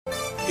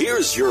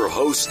Here's your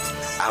host,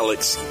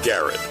 Alex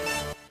Garrett.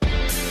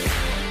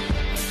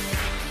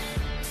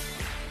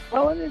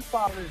 Well, it is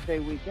Father's Day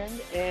weekend,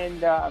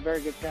 and a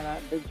very good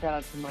big shout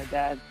out to my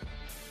dad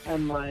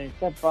and my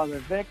stepfather,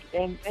 Vic.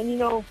 And you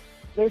know,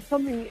 there's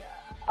something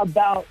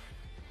about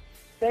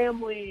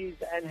families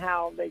and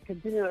how they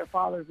continue their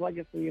father's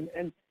legacy.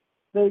 And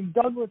the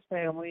Douglas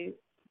family,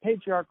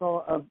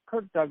 patriarchal of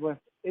Kirk Douglas,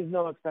 is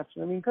no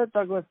exception. I mean, Kirk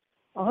Douglas,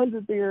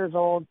 100 years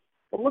old,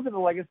 but look at the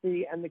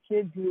legacy and the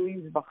kids he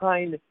leaves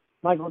behind,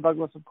 Michael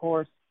Douglas, of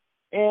course.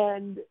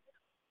 And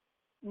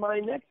my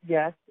next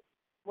guest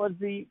was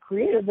the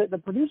creator, the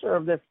producer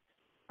of this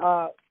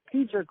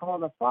feature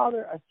called A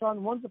Father, a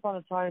Son, Once Upon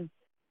a Time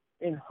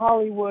in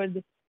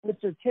Hollywood,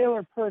 Mr.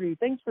 Taylor Purdee.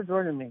 Thanks for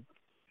joining me.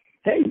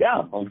 Hey,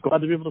 yeah, I'm glad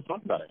to be able to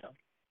talk about it now.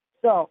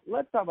 So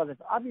let's talk about this.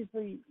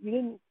 Obviously, you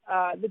didn't.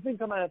 This didn't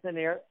come out of thin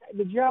air.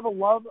 Did you have a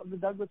love of the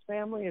Douglas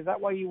family? Is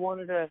that why you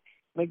wanted to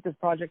make this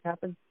project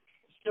happen?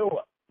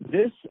 So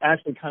this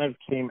actually kind of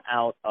came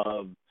out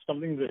of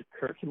something that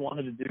Kirk had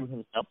wanted to do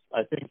himself.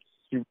 I think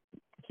he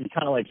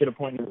kind of like hit a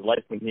point in his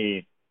life when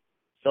he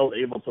felt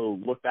able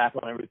to look back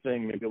on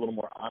everything maybe a little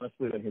more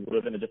honestly than he would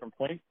have in a different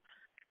point.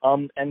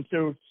 And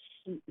so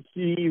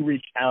he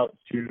reached out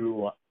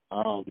to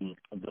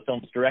the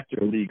film's director,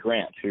 Lee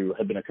Grant, who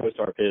had been a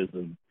co-star of his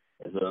and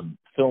is a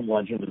film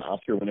legend and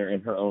Oscar winner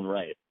in her own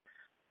right.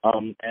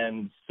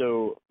 And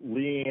so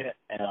Lee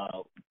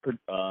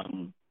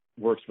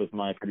works with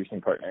my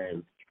producing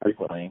partners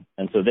frequently,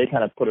 and so they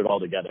kind of put it all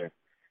together.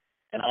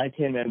 And I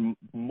came in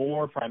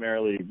more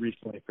primarily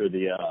recently for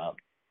the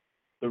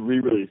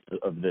re-release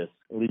of this.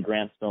 Lee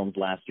Grant's films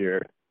last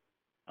year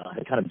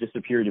had kind of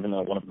disappeared, even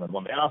though one of them had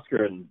won the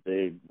Oscar, and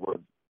they were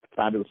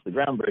fabulously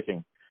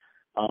groundbreaking.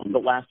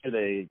 But last year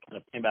they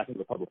kind of came back into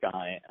the public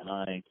eye, and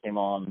I came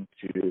on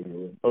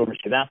to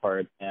oversee that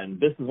part. And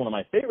this is one of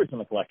my favorites in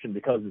the collection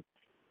because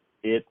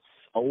it's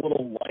a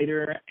little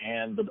lighter,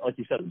 and like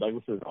you said, the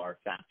Douglases are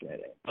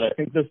fascinating. But I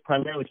think this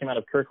primarily came out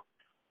of Kirk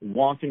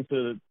wanting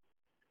to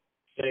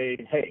say,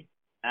 hey,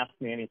 ask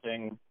me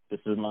anything.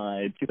 This is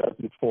my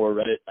 2004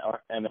 Reddit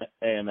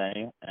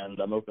AMA, and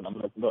I'm an open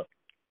book.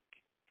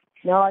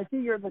 Now, I see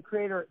you're the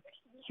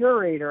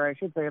curator, I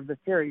should say, of the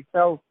series.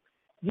 So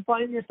do you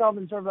find yourself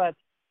in sort of that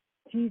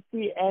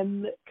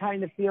TCM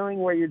kind of feeling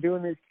where you're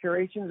doing these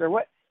curations, or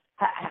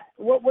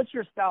what's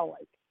your style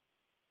like?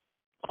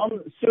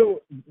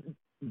 So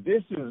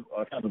this is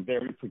kind of a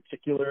very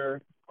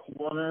particular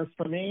corner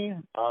for me.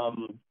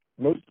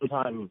 Most of the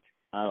time,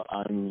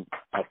 I'm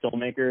a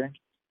filmmaker,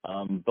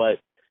 but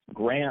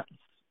Grant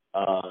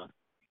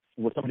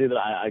was somebody that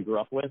I grew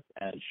up with,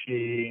 and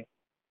she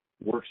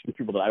works with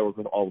people that I work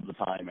with all the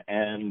time.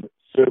 And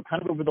so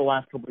kind of over the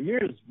last couple of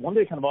years, one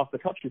day kind of off the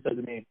cuff, she said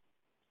to me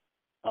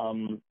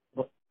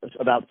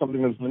about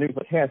something that was in the news,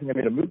 like, hey, I think I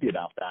made a movie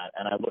about that.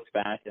 And I looked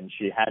back, and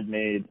she had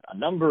made a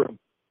number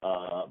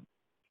of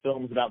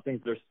films about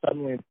things that are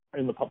suddenly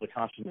in the public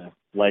consciousness.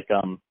 Like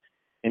in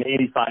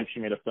 85,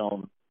 she made a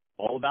film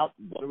all about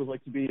what it was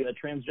like to be a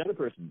transgender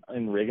person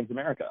in Reagan's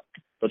America.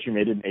 But she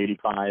made it in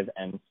 85,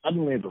 and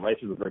suddenly the rights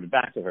reverted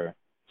back to her.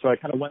 So I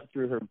kind of went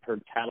through her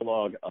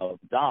catalog of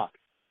docs,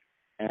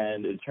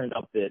 and it turned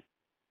out that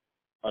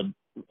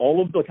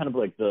all of the kind of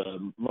like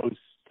the most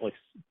like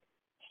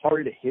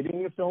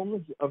hard-hitting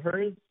films of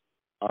hers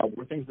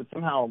were things that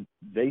somehow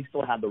they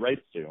still had the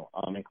rights to,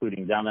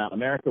 including Down Out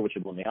America, which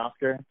had won the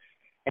Oscar,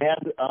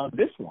 and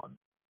this one,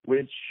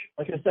 which,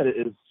 like I said,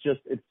 is just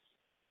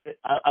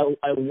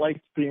I liked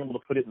being able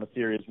to put it in the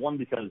series. One,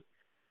 because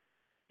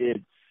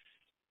it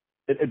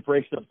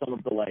breaks up some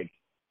of the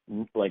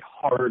like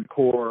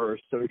hardcore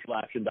social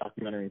action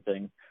documentary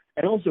thing,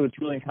 and also it's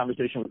really in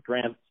conversation with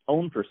Grant's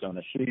own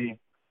persona.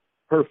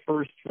 Her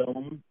first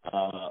film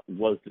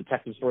was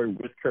Detective Story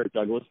with Kirk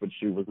Douglas, which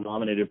she was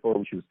nominated for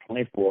when she was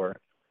 24.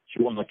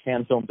 She won the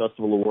Cannes Film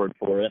Festival Award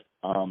for it,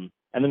 and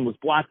then was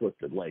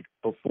blacklisted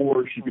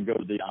before she could go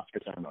to the Oscar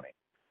ceremony.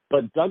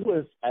 But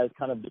Douglas, as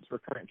kind of this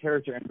recurrent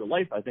character in her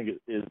life, I think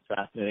is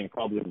fascinating.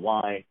 Probably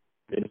why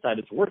they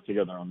decided to work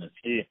together on this.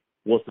 He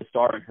was the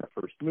star in her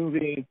first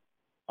movie.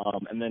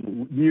 And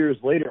then years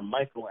later,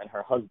 Michael and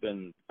her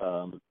husband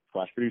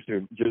 /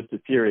 producer,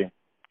 Joseph Fury,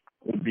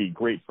 would be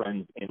great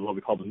friends in what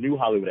we call the New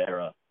Hollywood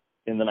era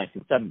in the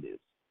 1970s.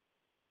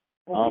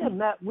 Well,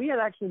 we had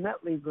actually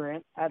met Lee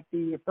Grant at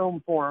the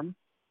Film Forum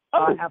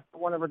after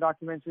one of her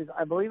documentaries.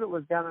 I believe it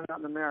was Down and Out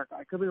in America.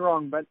 I could be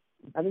wrong, but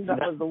I think that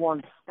was the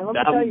one. And let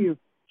me tell you,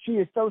 she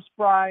is so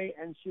spry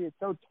and she is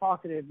so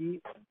talkative.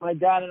 My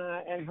dad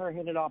and her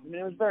hit it off. I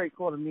mean, it was very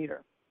cool to meet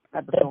her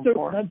at the Film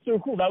Forum. That's so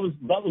cool. That was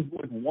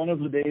like one of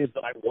the days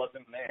that I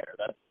wasn't there.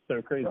 That's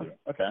so crazy.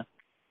 Okay.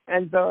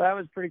 And so that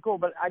was pretty cool.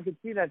 But I could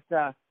see that,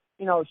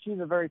 she's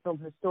a very film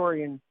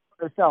historian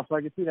herself, so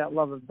I could see that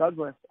love of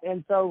Douglas.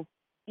 And so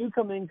you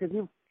come in because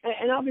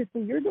and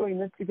obviously you're doing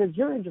this because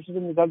you're interested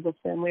in the Douglas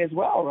family as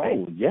well, right?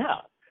 Oh,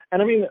 yeah.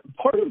 And I mean,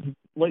 part of,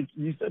 like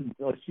you said,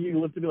 he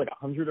lived to be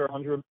 100 or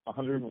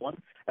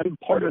 101. And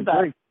part of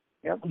that,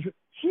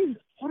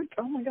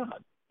 oh my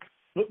God.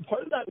 But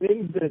part of that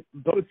means that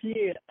both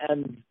he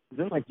and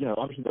then,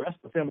 obviously the rest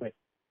of the family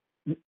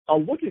a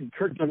look at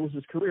Kirk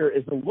Douglas's career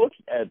is a look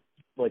at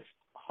like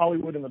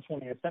Hollywood in the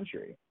 20th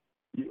century.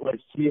 Like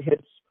he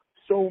hits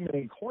so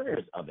many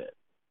corners of it.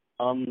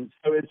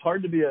 So it's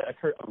hard to be a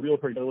real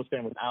Kirk Douglas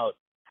fan without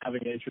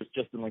having an interest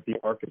just in like the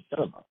arc of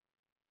cinema.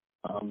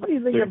 What do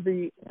you think of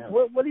the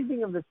what do you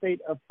think of the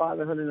state of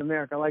fatherhood in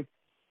America? Like,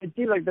 it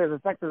seems like there's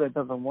a sector that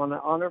doesn't want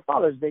to honor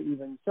Father's Day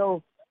even.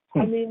 So,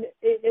 I mean,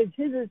 is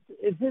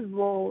his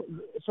role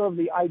sort of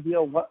the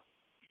ideal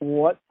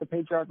what the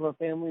patriarchal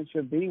family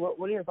should be? What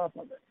are your thoughts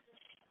on that?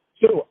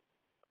 So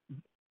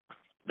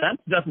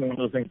that's definitely one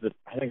of those things that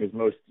I think is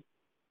most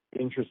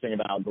interesting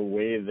about the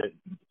way that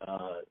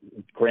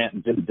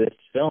Grant did this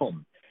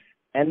film,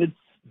 and it's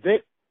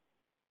that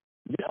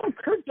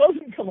Kirk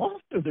doesn't come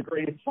off as a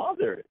great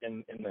father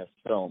in this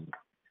film,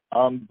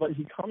 but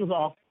he comes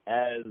off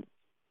as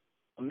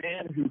a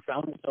man who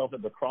found himself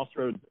at the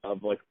crossroads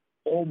of like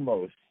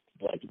almost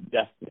like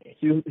destiny.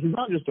 He's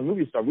not just a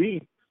movie star.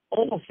 We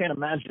almost can't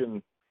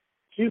imagine.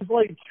 He's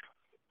like,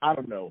 I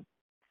don't know,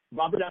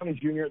 Robert Downey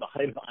Jr. at the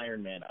height of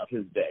Iron Man of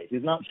his day.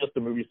 He's not just a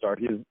movie star.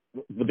 He's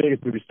the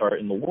biggest movie star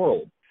in the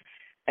world.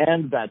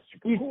 And that's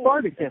cool. He's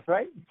Spartacus,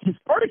 right? He's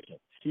Spartacus.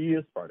 He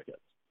is Spartacus.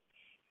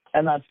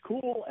 And that's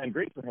cool and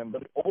great for him,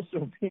 but it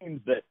also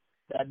means that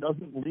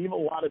doesn't leave a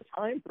lot of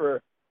time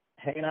for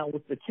hanging out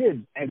with the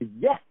kids. And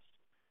yet,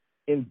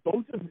 in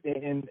both of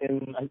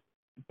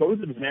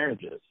his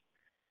marriages,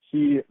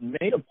 he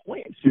made a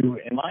point to,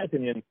 in my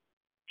opinion,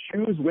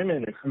 choose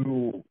women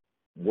who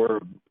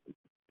were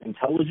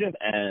intelligent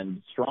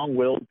and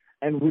strong-willed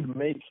and would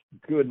make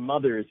good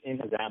mothers in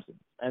his absence.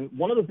 And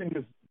one of the things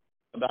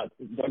about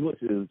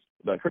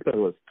Kirk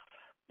Douglas,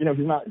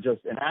 he's not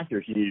just an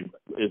actor. He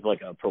is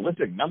like a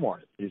prolific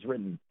memoirist. He's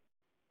written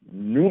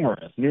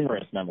numerous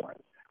memoirs,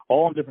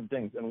 all on different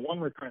things. And one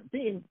recurrent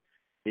theme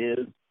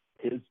is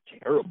his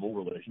terrible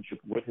relationship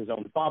with his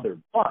own father,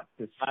 but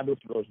his fabulous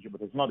relationship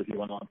with his mother. He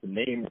went on to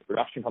name his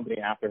production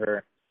company after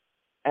her.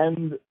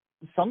 And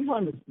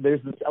sometimes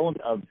there's this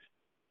element of,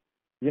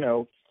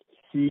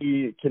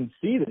 he can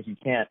see that he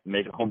can't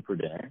make it home for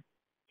dinner.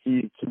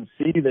 He can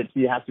see that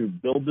he has to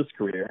build this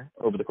career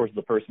over the course of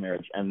the first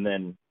marriage and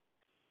then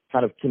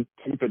kind of keep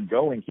it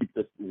going, keep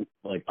this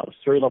like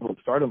absurd level of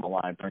stardom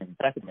alive during the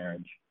second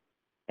marriage.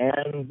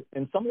 And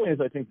in some ways,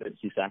 I think that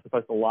he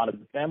sacrificed a lot of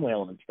the family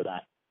elements for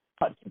that.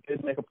 But he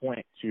did make a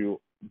point to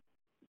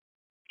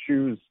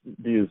choose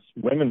these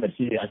women that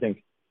he, I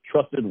think,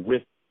 trusted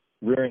with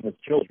rearing his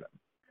children.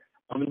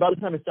 And by the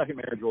time his second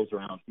marriage rolls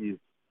around, he's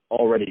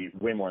already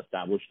way more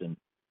established and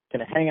can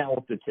hang out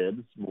with the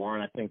kids more.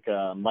 And I think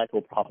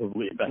Michael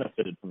probably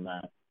benefited from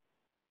that.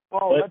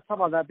 Well, let's talk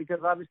about that because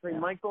obviously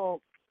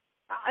Michael,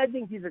 I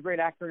think he's a great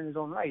actor in his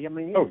own right. I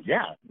mean,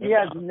 he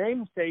has a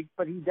namesake,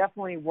 but he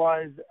definitely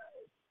was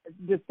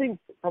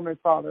distinct from his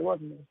father,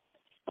 wasn't he?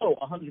 Oh,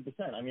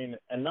 100%. I mean,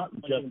 and not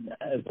just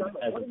as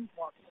an.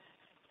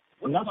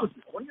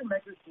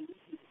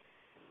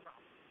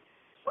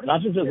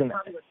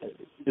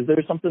 Is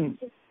there something?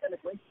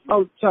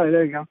 Oh, sorry.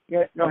 There you go.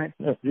 Yeah, go ahead.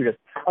 No, you're good.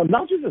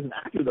 Not just as an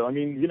actor, though. I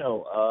mean,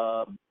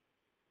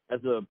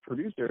 as a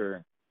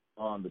producer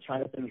on The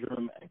China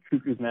Syndrome and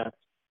Cuckoo's Nest,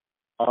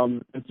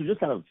 and so just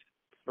kind of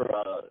for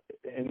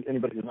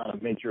anybody who's not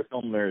a major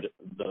film nerd,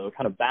 the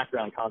kind of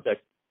background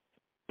context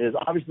is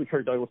obviously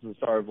Kirk Douglas is a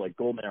star of like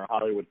golden era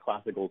Hollywood,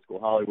 classic old school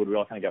Hollywood. We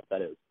all kind of get what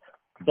that is.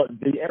 But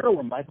the era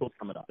where Michael's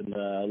coming up in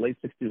the late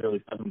 60s,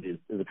 early 70s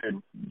is a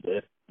period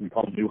that we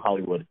call New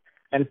Hollywood.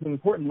 And it's an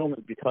important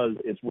moment because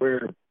it's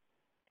where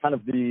kind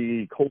of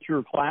the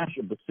culture clash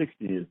of the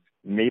 60s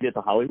made it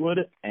to Hollywood,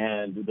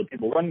 and the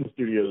people running the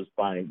studios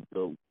by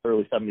the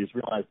early 70s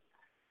realized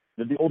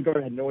that the old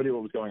guard had no idea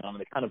what was going on,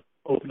 and they kind of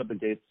opened up the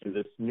gates to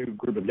this new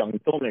group of young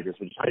filmmakers,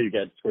 which is how you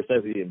get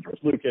Scorsese and George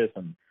Lucas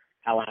and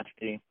Hal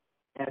Ashby.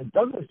 And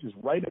Douglas is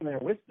right in there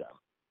with them.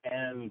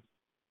 And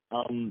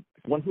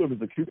one flew over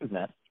the Cuckoo's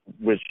Nest,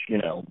 which,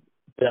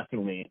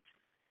 definitely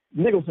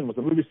Nicholson was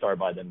a movie star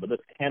by then, but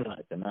that's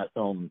canonized, and that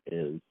film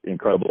is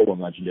incredible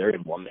and legendary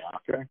and won the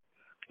Oscar.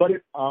 But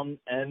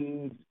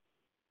and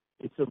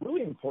it's a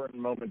really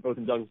important moment both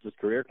in Douglas's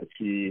career because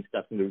he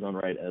steps into his own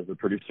right as a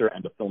producer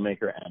and a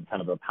filmmaker and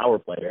kind of a power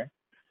player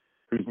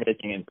who's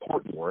making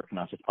important work,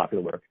 not just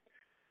popular work.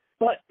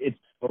 But it's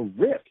a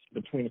rift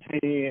between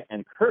he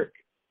and Kirk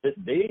that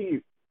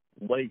they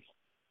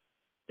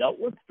dealt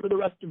with for the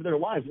rest of their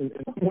lives. In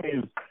some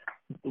ways,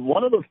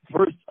 one of the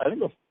first, I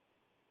think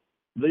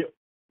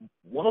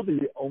one of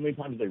the only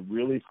times they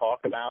really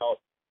talk about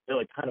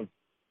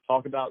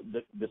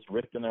this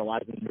rift in their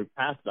lives and move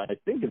past that, I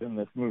think, is in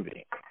this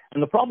movie.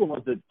 And the problem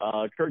was that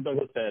Kirk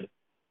Douglas had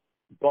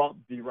bought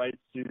the rights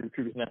to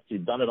Cuckoo's Nest.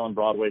 He'd done it on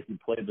Broadway. He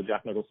played the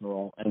Jack Nicholson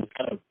role and was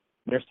kind of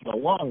nursing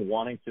along,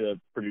 wanting to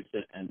produce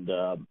it and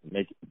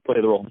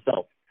play the role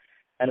himself.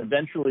 And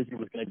eventually he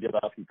was going to give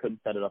up. He couldn't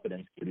set it up at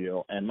any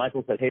studio. And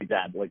Michael said, "Hey,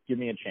 Dad, give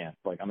me a chance.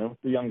 I'm in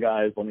with the young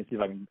guys. Let me see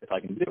if I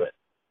can do it."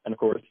 And of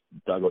course,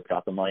 Douglas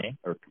got the money,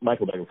 or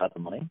Michael Douglas got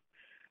the money.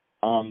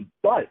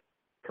 But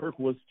Kirk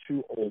was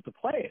too old to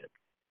play it.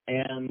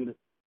 And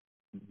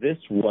this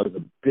was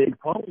a big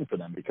problem for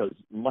them because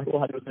Michael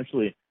had to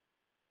essentially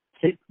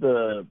take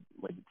the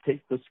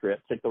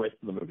script, take the rights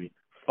to the movie,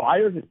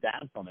 fire his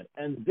dad from it,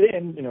 and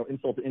then,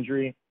 insult to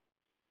injury,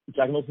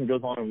 Jack Nicholson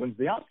goes on and wins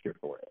the Oscar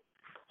for it.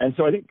 And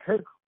so I think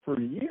Kirk, for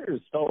years,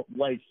 felt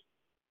like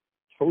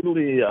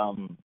totally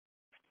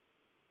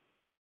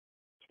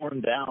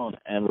torn down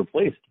and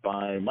replaced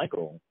by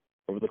Michael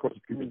over the course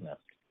of Cooper's Nest.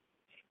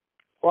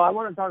 Well, I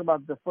want to talk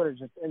about the footage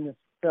that's in this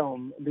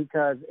film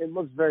because it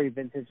looks very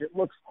vintage. It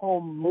looks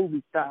home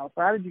movie style.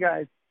 So how did you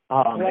guys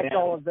collect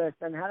all of this,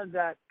 and how did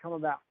that come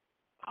about?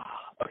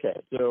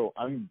 Okay, so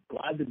I'm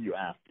glad that you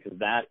asked, because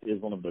that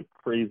is one of the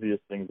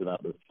craziest things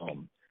about this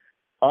film.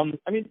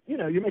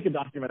 You make a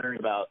documentary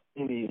about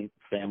any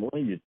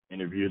family, you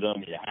interview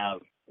them, you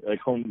have like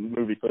home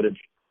movie footage,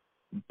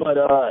 but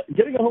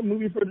getting a home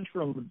movie footage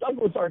from the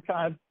Douglas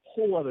archive,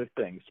 whole other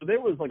thing. So there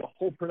was like a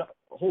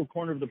whole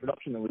corner of the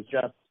production that was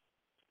just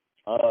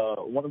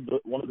one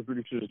of the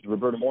producers,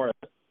 Roberta Morris,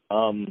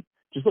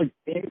 just like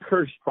in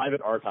Kirk's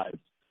private archives,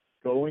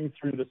 going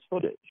through this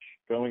footage,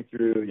 going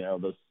through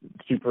the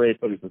Super 8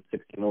 footage, the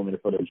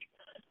 16mm footage,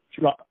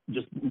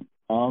 just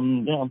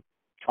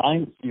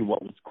trying to see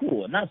what was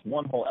cool. And that's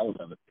one whole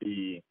element of it,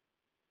 the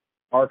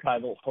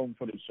archival home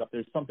footage stuff.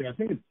 There's something, I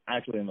think it's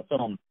actually in the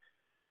film,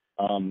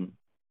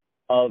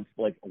 of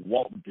like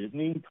Walt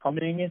Disney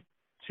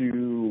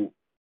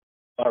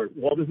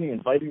Walt Disney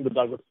inviting the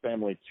Douglas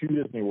family to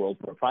Disney World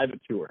for a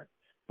private tour,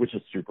 which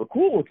is super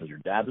cool because your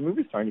dad's a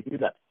movie star and you can do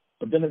that.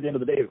 But then at the end of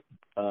the day,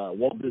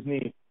 Walt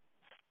Disney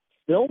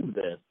filmed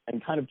this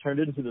and kind of turned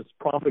it into this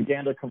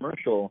propaganda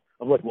commercial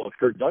of like, well, if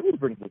Kirk Douglas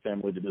brings the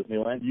family to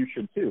Disneyland, you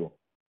should too.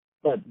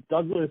 But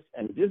Douglas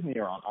and Disney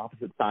are on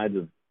opposite sides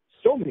of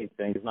so many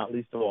things, not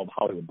least of all the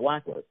Hollywood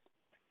blacklist.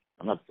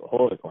 And that's the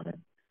whole other corner.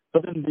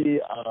 But then the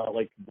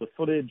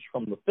footage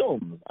from the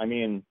films,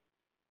 it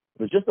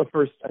was just the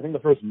first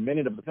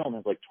minute of the film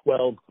has like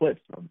 12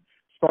 clips from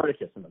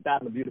Spartacus and The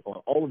Bad and the Beautiful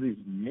and all of these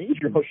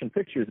major motion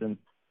pictures. And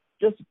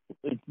just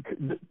like,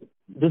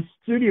 the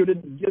studio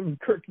didn't give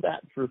Kirk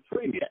that for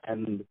free.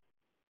 And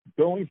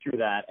going through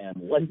that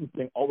and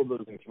licensing all of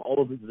those things from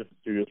all of these different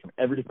studios from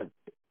every different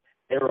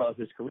era of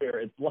his career,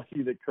 it's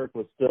lucky that Kirk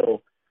was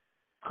still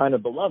kind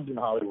of beloved in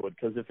Hollywood,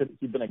 because if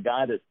he'd been a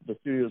guy that the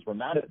studios were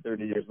mad at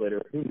 30 years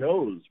later, who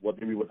knows what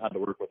maybe would have had to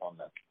work with on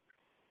this.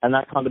 And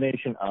that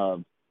combination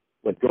of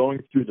like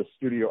going through the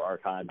studio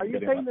archives. Are you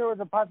saying there was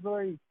a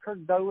possibility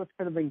Kirk Douglas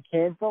could have been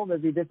canceled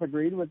if he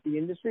disagreed with the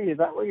industry? Is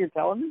that what you're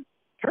telling me?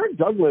 Kirk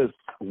Douglas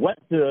went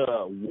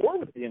to war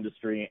with the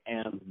industry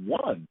and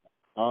won.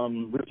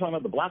 We were talking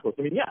about the blacklist.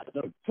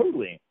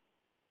 Totally.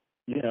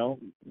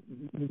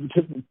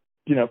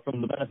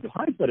 From the benefit of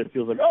hindsight, it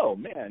feels like, oh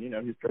man,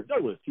 he's Kirk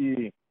Douglas.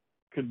 He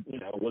could,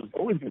 was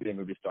always going to be a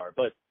movie star.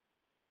 But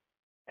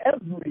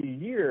every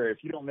year,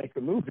 if you don't make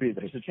a movie,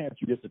 there's a chance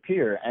you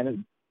disappear.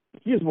 And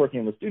he is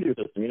working in the studio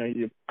system.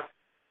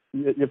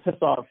 You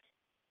piss off,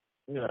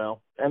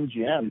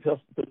 MGM,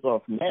 piss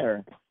off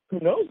Mayer. Who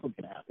knows what's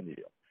going to happen to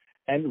you?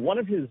 And one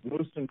of his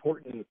most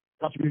important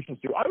contributions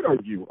to, I would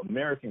argue,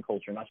 American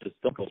culture, not just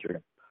film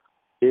culture,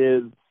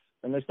 is,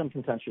 and there's some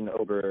contention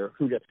over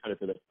who gets credit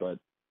for this, but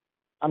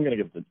I'm going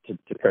to give it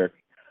to Kirk.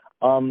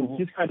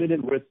 He's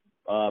credited with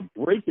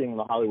breaking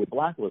the Hollywood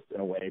blacklist in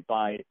a way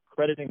by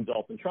crediting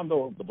Dalton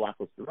Trumbo, the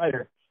blacklisted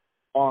writer,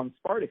 on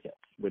Spartacus,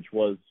 which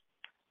was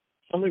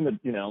something that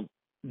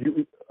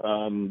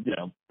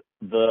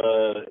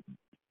the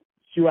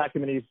SUAC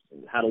committees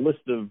had a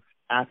list of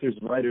actors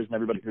and writers and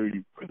everybody who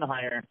you couldn't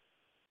hire,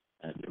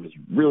 and it was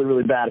really,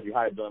 really bad if you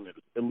hired them. It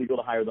was illegal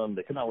to hire them.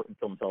 They could not work in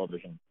film and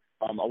television.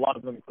 A lot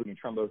of them, including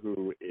Trumbo,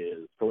 who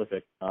is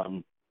prolific,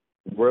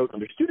 wrote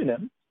under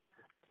pseudonym.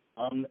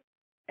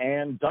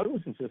 And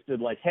Douglas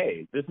insisted, like,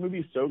 hey, this movie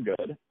is so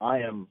good. I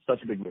am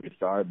such a big movie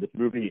star. This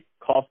movie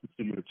cost the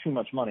studio too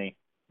much money.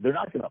 They're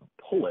not going to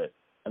pull it,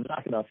 and they're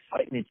not going to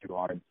fight me too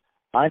hard.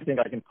 I think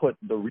I can put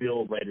the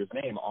real writer's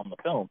name on the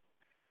film.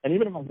 And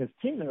even among his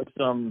team, there was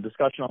some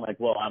discussion on, like,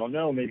 well, I don't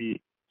know,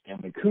 maybe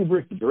Stanley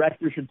Kubrick, the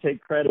director, should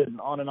take credit, and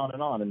on and on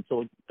and on. And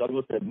so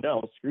Douglas said,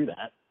 no, screw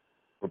that.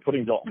 We're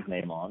putting Dalton's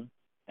name on.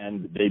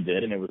 And they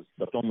did, and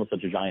the film was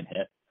such a giant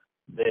hit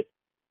that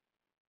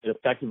it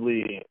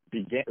effectively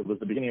it was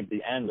the beginning of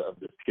the end of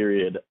this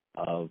period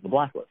of the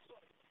blacklist.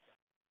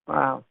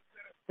 Wow.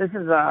 This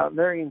is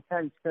very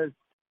intense, because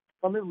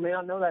some people may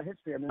not know that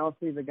history. I'll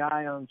see the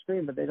guy on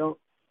screen, but they don't.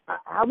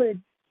 How many,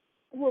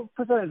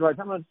 percentage-wise,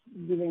 how much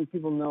do you think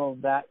people know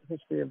of that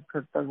history of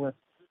Kirk Douglas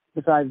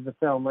besides the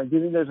film? Like, do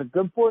you think there's a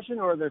good portion,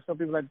 or are there some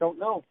people that don't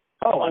know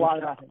a lot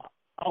about him?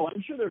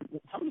 I'm sure there are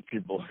tons of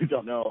people who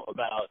don't know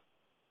about.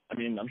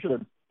 I'm sure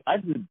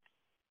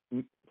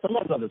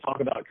sometimes I have to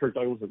talk about Kirk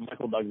Douglas as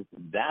Michael Douglas'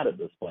 dad at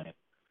this point.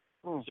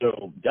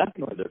 So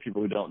definitely there are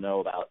people who don't know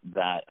about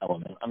that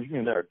element.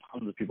 There are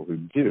tons of people who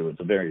do.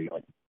 It's a very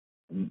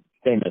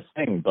famous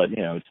thing, but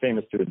it's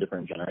famous to a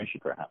different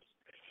generation perhaps.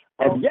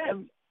 And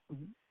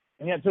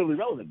yet totally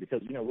relevant,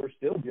 because we're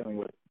still dealing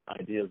with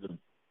ideas of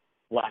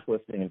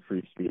blacklisting and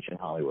free speech in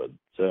Hollywood.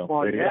 So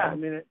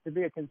to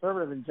be a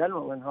conservative in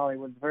general in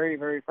Hollywood is very,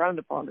 very frowned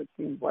upon, it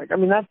seems like.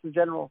 That's the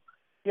general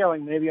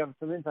feeling. Maybe you have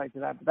some insight to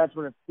that, but that's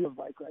what it feels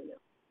like right now.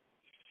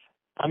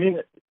 I mean,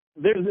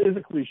 there is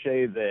a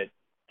cliche that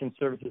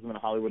conservatism in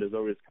Hollywood is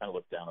always kind of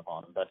looked down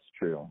upon. That's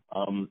true.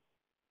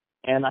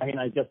 And I mean,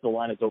 I guess the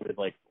line is always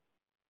like,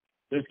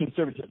 there's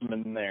conservatism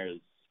and there's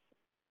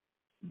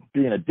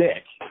being a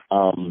dick.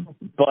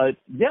 But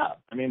yeah,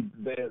 I mean,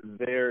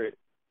 there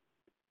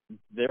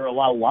are a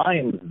lot of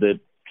lines that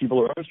people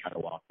are always trying to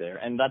walk there,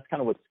 and that's kind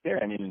of what's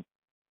scary. I mean,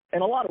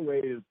 in a lot of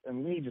ways,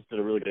 and we just did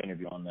a really good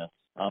interview on this.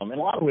 In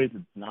a lot of ways,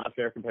 it's not a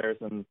fair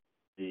comparison,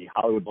 the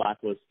Hollywood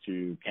blacklist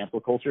to cancel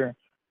culture,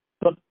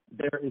 but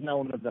there is an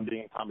element of them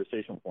being in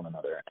conversation with one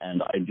another,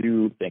 and I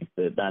do think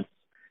that that's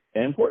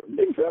an important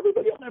thing for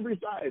everybody on every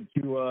side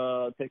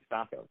to take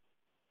stock of.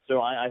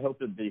 So I hope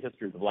that the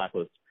history of the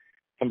blacklist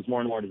comes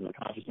more and more into the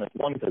consciousness,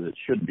 one, because it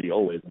should be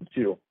always, and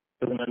two,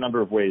 because in a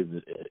number of ways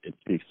it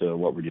speaks to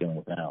what we're dealing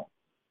with now.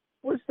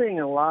 We're seeing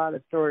a lot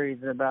of stories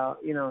about,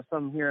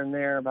 some here and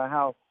there about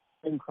how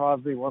Bing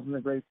Crosby wasn't a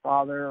great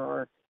father,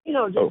 or,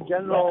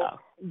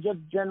 just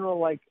general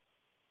like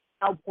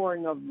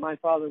outpouring of my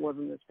father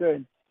wasn't as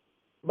good.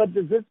 But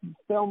does this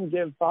film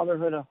give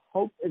fatherhood a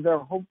hope? Is there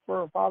a hope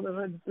for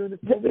fatherhood through this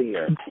movie?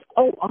 Or?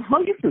 Oh,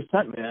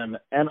 100%, man.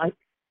 And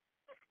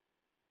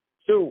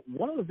so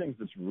one of the things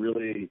that's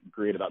really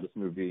great about this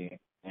movie,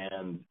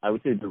 and I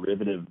would say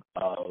derivative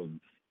of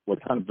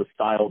what kind of the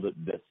style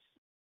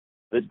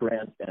that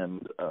Grant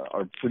and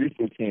our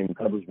producing team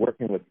kind of was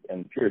working with,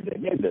 and period they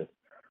made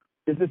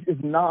this is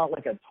not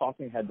like a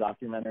talking head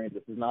documentary.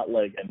 This is not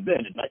like, and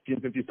then in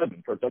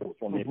 1957, Kirk Douglas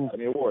won the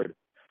Academy Award.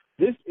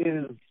 This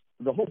is,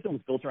 the whole film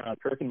is built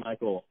around Kirk and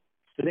Michael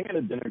sitting at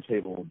a dinner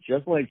table,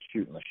 just like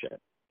shooting the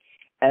shit.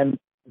 And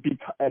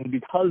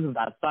because of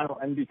that style,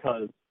 and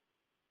because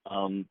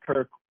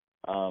Kirk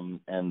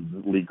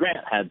and Lee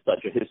Grant had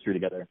such a history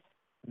together,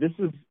 this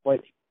is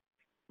like,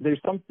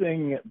 there's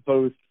something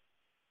both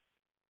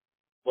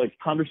like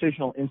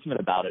conversational, intimate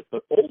about it,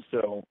 but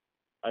also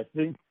I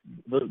think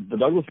the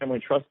Douglas family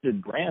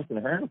trusted Grant and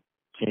her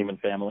team and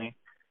family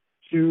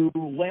to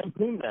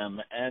lampoon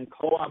them and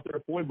call out their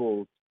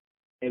foibles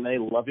in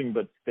a loving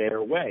but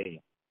fair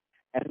way.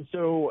 And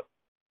so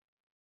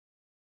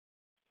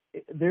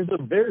there's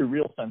a very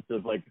real sense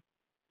of like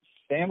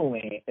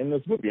family in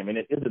this movie. I mean,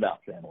 it is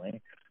about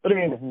family, but I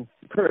mean,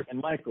 Kirk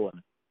and Michael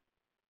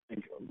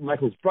and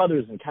Michael's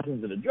brothers and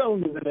Catherine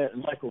Zeta-Jones is in it,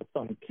 and Michael's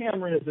son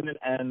Cameron is in it,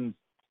 and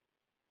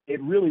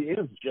it really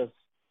is just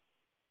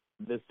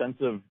this sense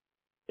of,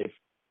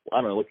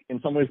 like in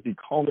some ways the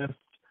calmest,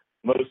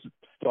 most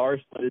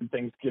star-studded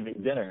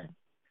Thanksgiving dinner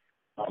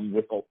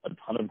with a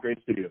ton of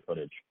great studio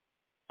footage.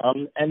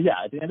 And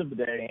yeah, at the end of the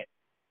day,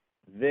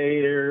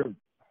 they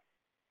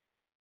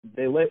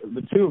lay,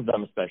 the two of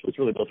them especially, it's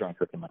really built around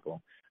Kirk and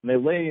Michael, and they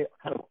lay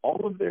kind of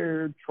all of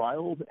their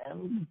trials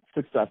and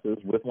successes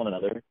with one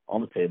another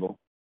on the table,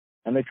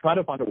 and they try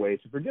to find a way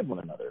to forgive one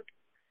another.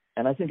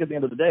 And I think at the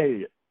end of the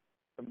day,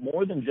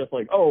 more than just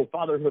like, oh,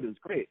 fatherhood is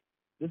great,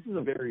 this is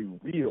a very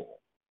real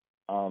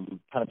kind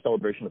of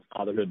celebration of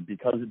fatherhood,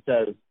 because it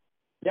says,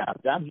 yeah,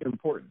 dads are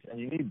important and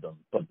you need them,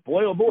 but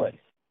boy, oh boy,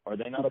 are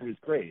they not always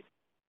great.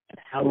 And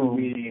how do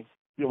we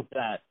deal with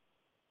that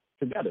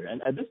together?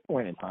 And at this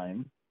point in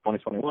time,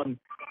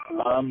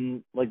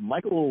 2021, like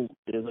Michael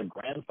is a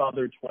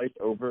grandfather twice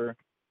over.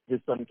 His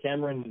son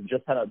Cameron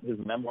just had his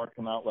memoir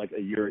come out like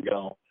a year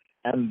ago,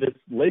 and this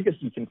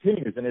legacy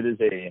continues, and it is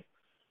a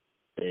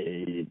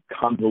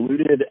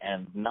convoluted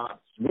and not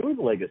smooth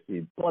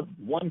legacy, but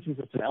one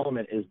consistent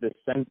element is this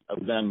sense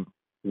of them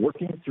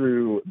working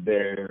through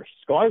their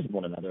scars with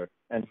one another,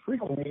 and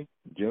frequently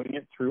doing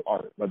it through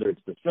art, whether it's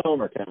the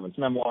film or Cameron's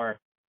memoir.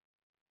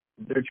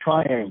 They're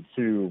trying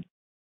to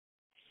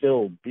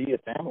still be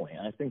a family,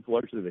 and I think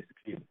largely they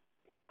succeed.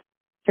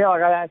 Taylor, I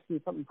got to ask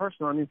you something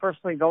personal. I mean,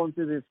 personally, going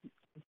through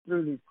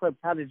these clips,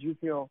 how did you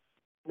feel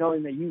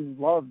knowing that you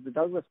love the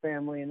Douglas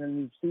family and then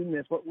you've seen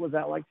this? What was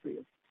that like for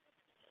you?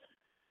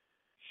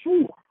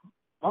 Sure.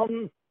 I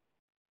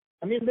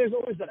mean, there's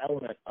always that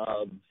element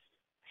of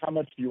how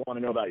much do you want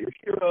to know about your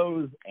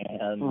heroes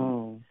and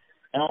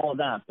all of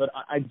that. But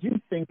I do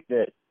think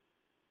that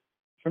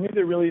for me,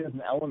 there really is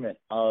an element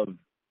of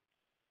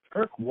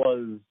Kirk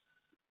was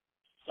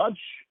such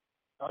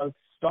a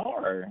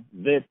star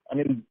that, I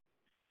mean,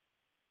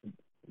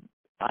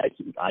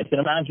 I can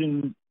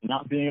imagine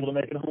not being able to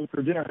make it home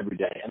for dinner every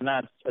day, and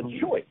that's a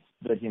choice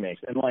that he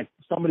makes. And like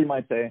somebody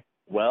might say,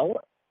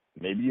 well,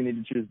 maybe you need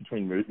to choose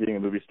between being a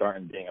movie star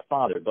and being a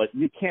father, but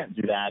you can't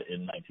do that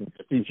in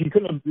 1950s. He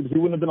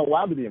wouldn't have been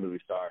allowed to be a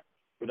movie star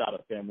without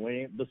a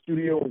family. The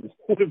studio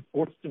would have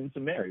forced him to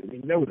marry. We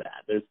know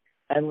that. There's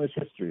endless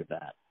history of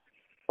that.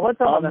 Well, let's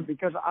talk about that,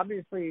 because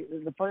obviously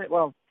the point.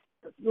 Well,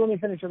 let me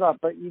finish it up,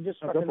 but you just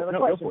struck another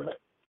question. Go for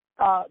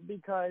it.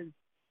 Because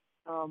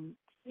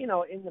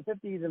in the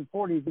 50s and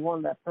 40s, he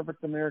wanted that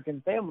perfect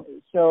American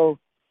family. So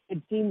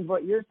it seems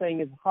what you're saying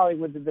is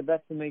Hollywood did the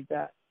best to make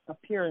that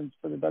appearance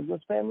for the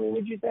Douglas family,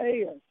 would you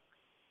say? Or?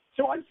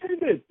 So I'd say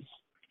that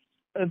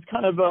it's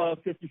kind of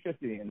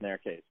 50-50 in their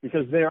case,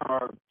 because there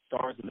are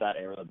stars of that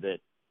era that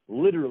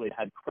literally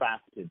had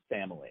crafted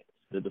families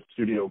that the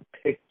studio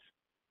picked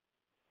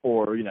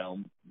or, you know,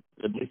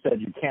 at least said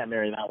you can't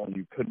marry that one,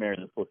 you could marry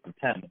this list of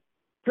 10.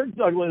 Kirk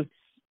Douglas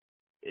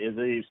is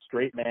a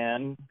straight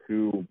man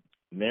who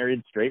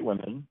married straight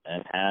women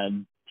and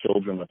had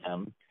children with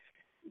them.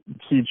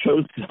 He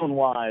chose his own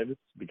wives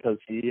because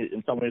he,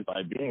 in some ways,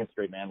 by being a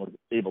straight man, was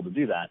able to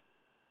do that.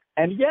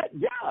 And yet,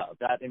 yeah,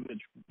 that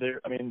image there,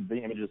 I mean, the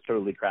image is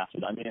totally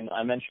crafted. I mean,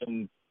 I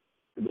mentioned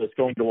this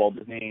going to Walt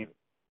Disney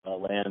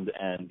land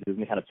and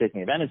Disney kind of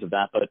taking advantage of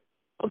that, but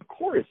of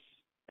course,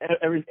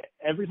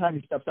 every time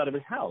he steps out of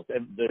his house,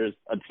 there's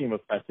a team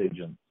of press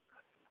agents.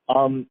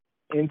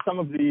 In some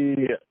of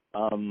the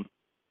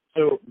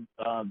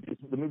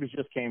the movies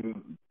just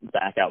came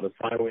back out. It's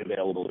finally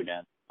available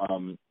again,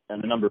 in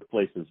a number of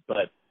places.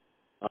 But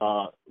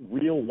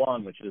Reel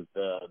One, which is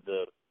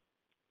the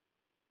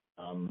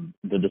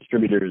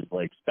distributor's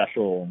like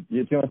special,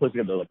 it's the only place to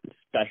get the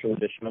special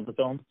edition of the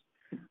films.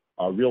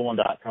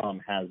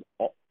 Reel1.com has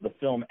the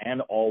film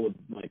and all of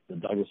like the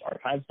Douglas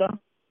archive stuff,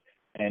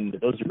 and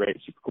those are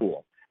great, super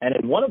cool. And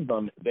in one of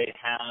them, they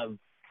have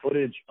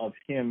footage of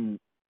him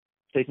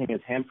taking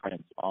his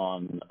handprints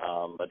on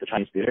at the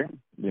Chinese theater,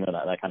 you know,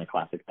 that kind of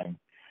classic thing.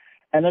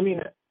 And I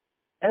mean,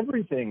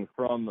 everything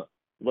from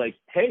like,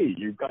 hey,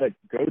 you've got to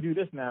go do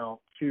this now,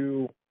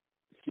 to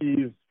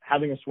he's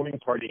having a swimming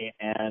party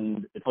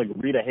and it's like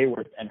Rita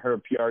Hayworth and her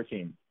PR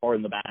team are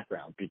in the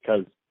background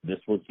because this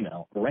was, you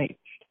know, arranged.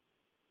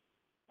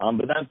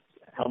 But that's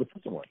how the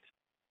system works.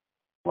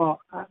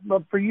 Well,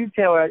 but for you,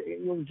 Taylor,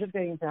 you were just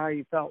getting into how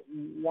you felt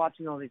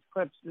watching all these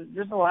clips.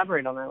 Just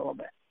elaborate on that a little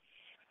bit.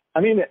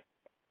 I mean,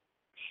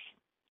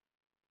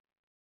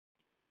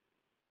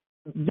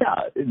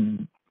 yeah,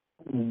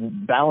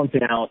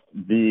 balancing out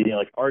the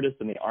like artist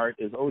and the art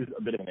is always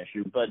a bit of an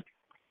issue, but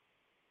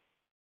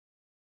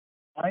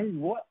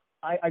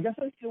I guess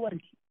I feel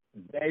like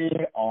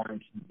they're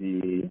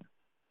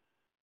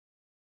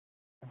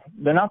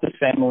not the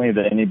family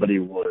that anybody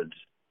would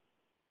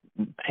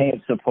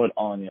paint to put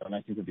on, you know, a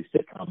 1950s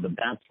sitcom, but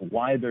that's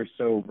why they're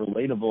so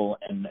relatable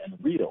and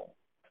real.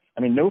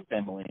 I mean, no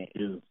family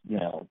is, you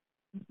know,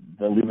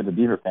 the Leave It to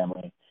Beaver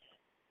family,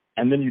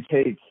 and then you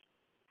take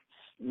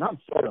not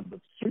stardom,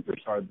 but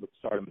superstardom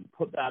and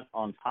put that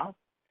on top.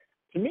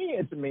 To me,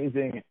 it's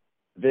amazing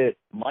that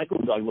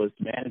Michael Douglas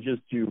manages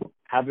to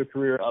have a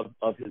career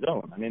of his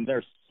own. I mean,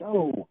 there's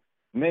so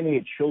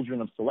many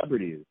children of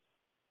celebrities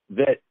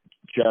that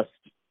just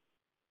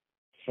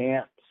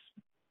can't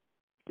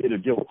either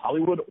deal with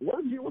Hollywood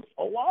or deal with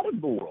a lot of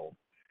the world,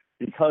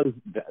 because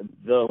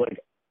the like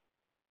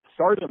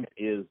stardom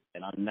is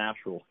an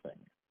unnatural thing,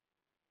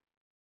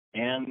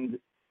 and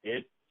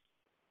it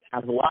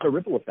has a lot of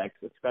ripple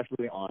effects,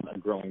 especially on a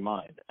growing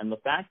mind. And the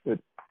fact that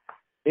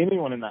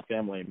anyone in that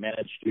family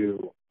managed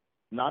to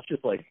not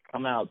just like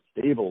come out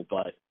stable,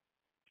 but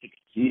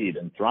succeed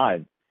and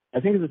thrive,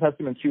 I think is a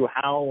testament to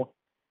how,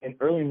 in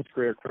early in his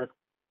career, Kirk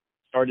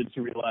started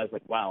to realize,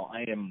 like, wow,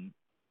 I am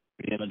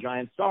being a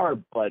giant star,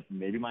 but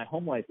maybe my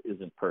home life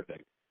isn't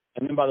perfect.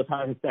 And then by the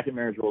time his second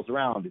marriage rolls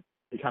around,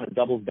 he kind of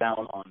doubles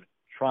down on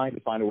trying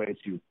to find a way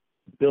to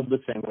build the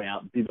family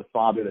out, be the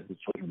father that his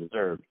children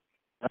deserve.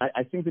 And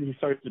I think that he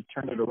starts to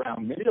turn it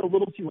around, maybe a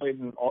little too late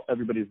in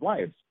everybody's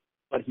lives,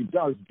 but he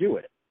does do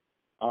it.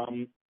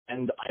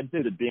 And I'd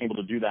say that being able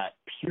to do that,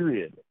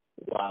 period,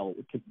 while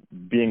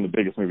being the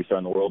biggest movie star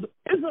in the world,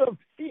 is a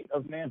feat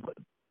of manhood.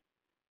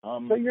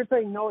 So you're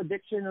saying no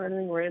addiction or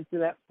anything ran through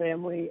that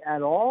family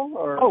at all?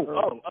 Or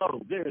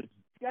there's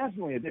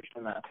definitely addiction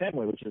in that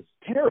family, which is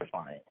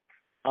terrifying.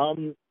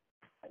 From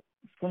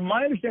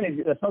my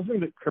understanding, that's something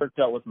that Kirk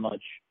dealt with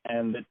much,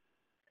 and that,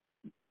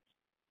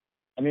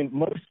 I mean,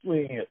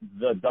 mostly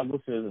the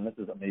Douglases,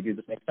 and maybe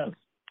this makes sense,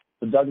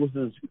 the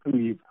Douglases who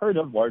you've heard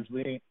of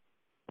largely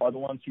are the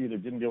ones who either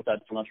didn't deal with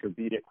that so much or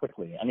beat it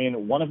quickly. I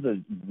mean, one of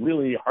the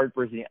really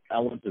heartbreaking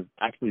elements of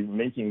actually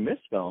making this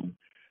film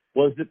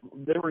was that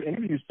there were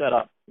interviews set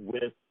up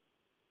with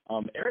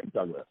Eric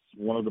Douglas,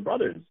 one of the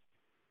brothers,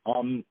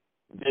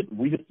 that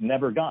we just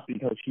never got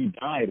because he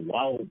died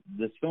while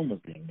this film was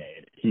being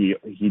made. He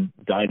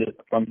died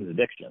from his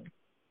addiction.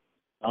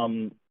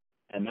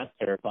 And that's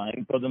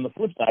terrifying. But then the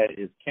flip side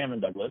is Cameron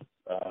Douglas,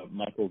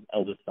 Michael's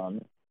eldest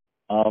son,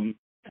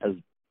 has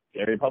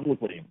very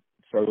publicly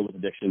struggled with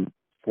addiction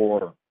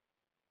for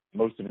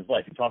most of his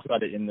life. He talks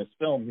about it in this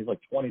film. He's like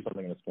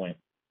 20-something at this point,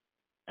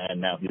 and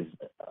now he's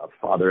a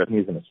father. I think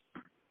he's in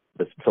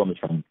this film is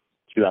from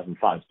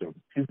 2005, so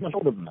he's much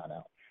older than that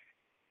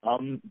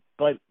now.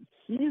 But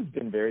he's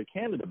been very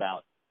candid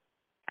about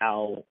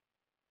how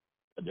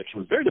addiction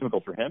was very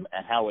difficult for him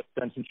and how it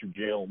sent him to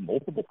jail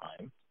multiple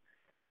times.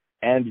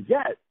 And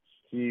yet,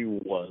 he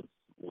was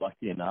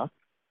lucky enough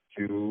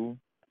to,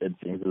 it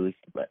seems as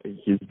if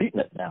he's beaten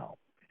it now.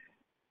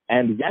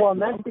 And yet, well,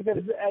 and that's because,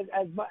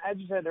 as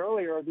you said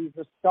earlier, these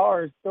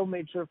stars still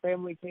made sure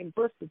family came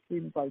first. It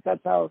seems like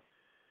that's how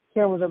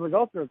Cameron was able to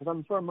go through it, because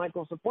I'm sure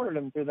Michael supported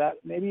him through that.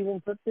 Maybe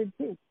even Kirk did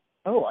too.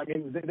 Oh, I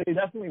mean, they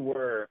definitely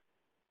were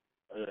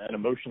an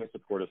emotionally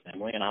supportive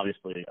family, and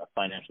obviously a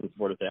financially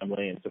supportive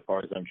family, insofar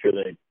as I'm sure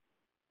they,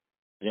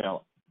 you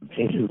know,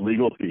 paid his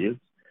legal fees.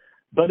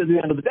 But at the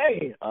end of the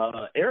day,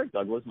 Eric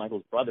Douglas,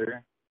 Michael's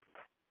brother,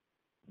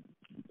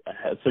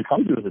 has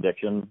succumbed to his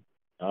addiction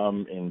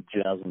in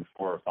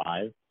 2004 or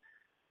 5.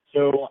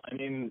 So, I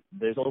mean,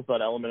 there's also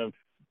that element of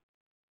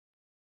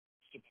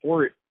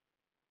support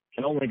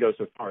can only go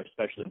so far,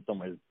 especially in some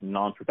ways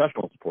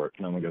non-professional support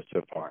can only go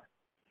so far.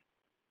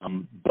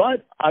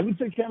 But I would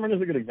say Cameron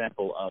is a good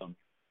example of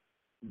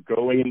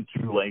going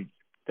into like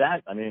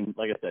that. I mean,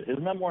 like I said, his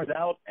memoir's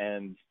out,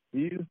 and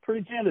he's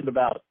pretty candid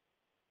about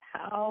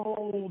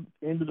how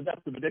into the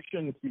depths of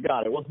addiction he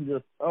got. It wasn't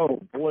just,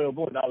 oh boy,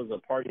 that was a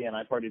party and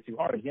I partied too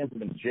hard. He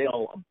ended up in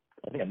jail,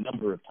 I think, a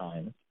number of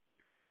times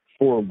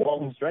for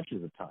long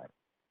stretches of time.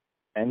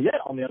 And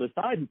yet, on the other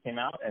side, he came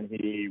out and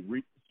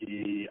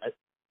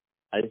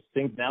I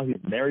think now he's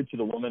married to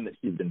the woman that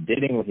he's been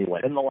dating when he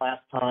went in the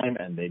last time,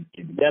 and they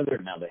came together,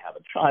 and now they have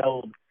a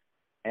child.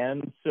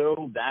 And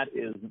so that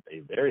is a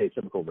very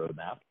atypical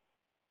roadmap.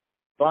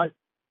 But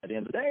at the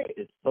end of the day,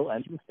 it still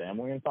ends with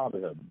family and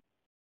fatherhood.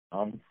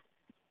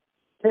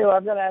 Taylor,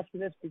 I've got to ask you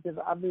this because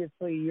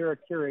obviously you're a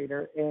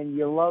curator and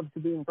you love to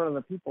be in front of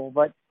the people.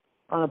 But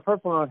on a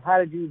personal note, how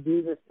did you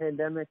do this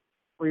pandemic?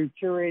 Were you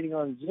curating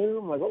on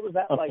Zoom? Like, what was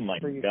that like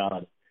for you? Oh, my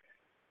God.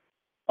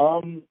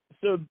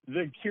 So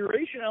the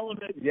curation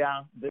element,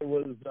 yeah, there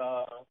was,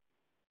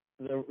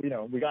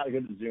 we got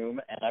good at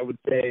Zoom. And I would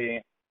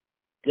say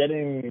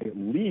getting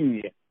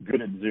Lee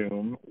good at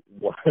Zoom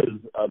was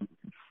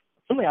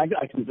something I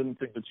actually didn't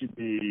think that she'd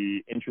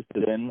be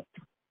interested in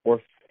or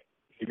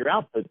figure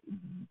out. But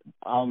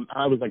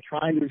I was like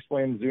trying to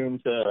explain Zoom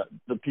to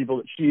the people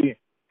that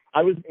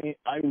I was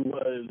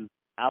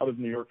out of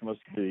New York for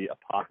most of the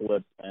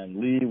apocalypse, and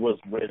Lee was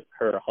with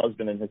her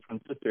husband and his twin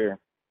sister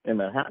in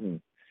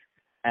Manhattan.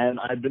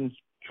 And I'd been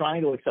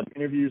trying to like set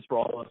interviews for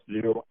all of us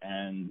to do,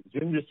 and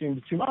Zoom just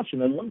seemed too much.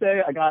 And then one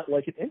day I got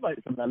like an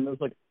invite from them, and it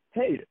was like,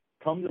 hey,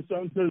 come to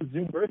so-and-so's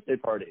Zoom birthday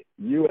party,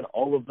 you and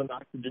all of the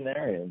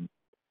octogenarians.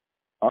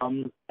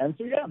 And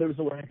so, yeah, there was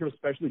a learning curve,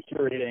 especially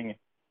curating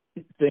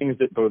things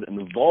that both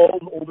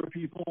involved older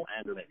people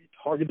and or maybe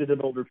targeted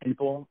at older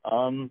people.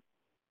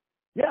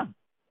 Yeah.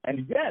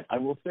 And yet, I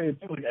will say, it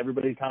seems like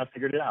everybody kind of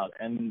figured it out.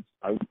 And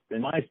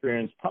in my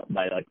experience,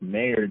 by like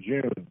May or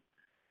June,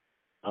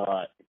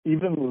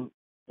 even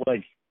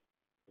like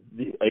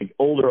the like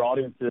older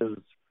audiences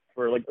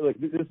for like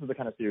this is the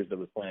kind of series that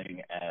was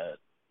playing at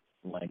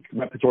like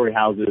repertory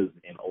houses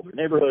in older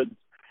neighborhoods,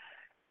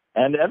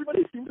 and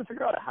everybody seemed to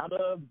figure out how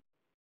to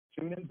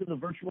tune into the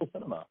virtual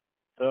cinema.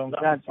 So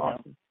that's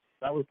awesome.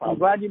 That was. I'm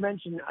glad you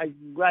mentioned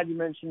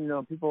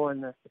people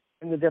in the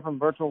different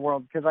virtual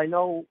world, because I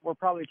know we're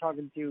probably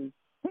talking to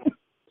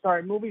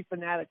movie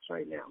fanatics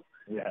right now.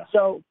 Yeah.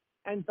 So.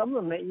 And some of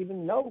them may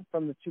even know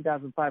from the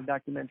 2005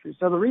 documentary.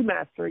 So the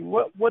remastering,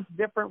 what's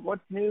different?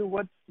 What's new?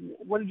 What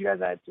did you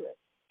guys add to it?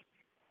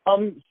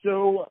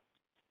 So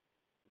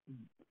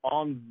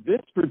on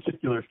this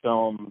particular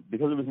film,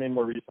 because it was made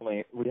more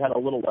recently, we had a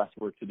little less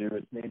work to do.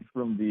 It's made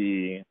from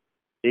the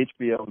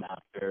HBO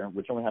master,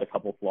 which only had a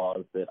couple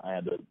flaws that I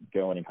had to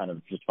go in and kind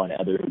of just find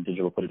other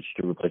digital footage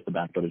to replace the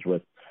back footage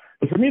with.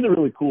 But for me, the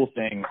really cool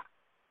thing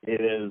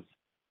is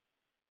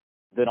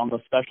that on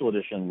the special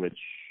edition, which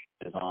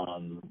is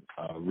on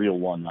Reel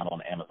One, not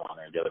on Amazon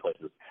or the other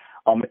places.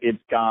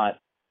 It's got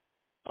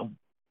a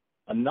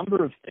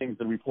number of things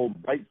that we pulled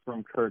right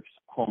from Kirk's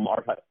home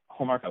archive.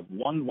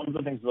 One of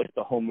the things is like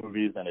the home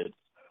movies, and it's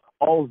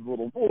all of the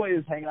little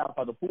boys hanging out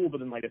by the pool, but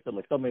then, like I said,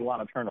 like suddenly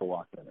Lana Turner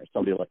walks in or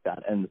somebody like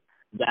that, and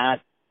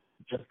that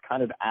just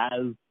kind of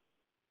adds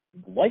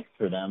life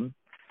for them.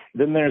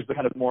 Then there's the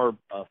kind of more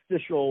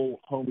official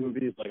home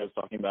movies, like I was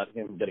talking about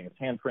him getting his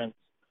handprints.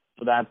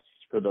 So that's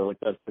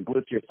that's the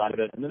glitzier side of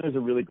it. And then there's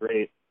a really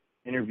great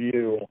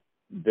interview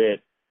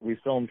that we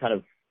filmed kind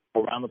of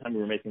around the time we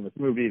were making this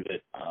movie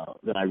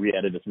that I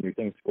re-edited some new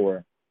things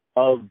for,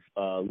 of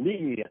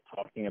Lee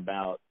talking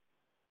about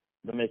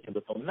the making of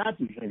the film. And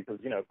that's interesting because,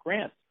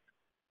 Grant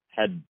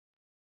had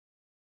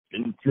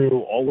been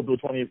through all of the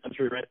 20th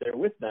century right there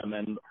with them,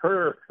 and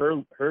her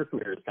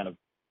career is kind of,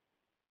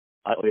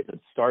 like I said,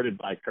 started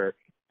by Kirk,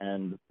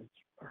 and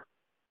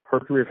her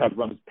career kind of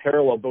runs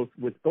parallel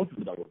with both of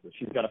the Douglases.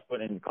 She's got a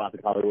foot in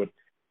classic Hollywood,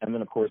 and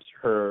then, of course,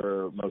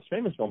 her most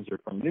famous films are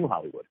from New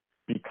Hollywood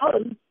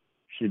because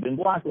she'd been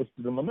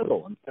blacklisted in the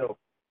middle. And so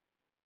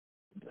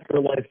her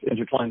life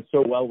intertwined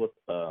so well with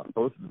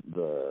both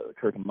the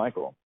Kirk and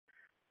Michael.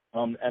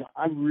 And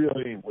I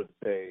really would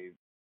say,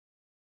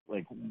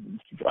 like,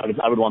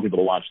 I would want people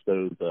to watch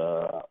those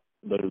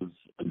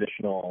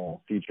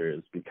additional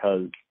features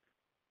because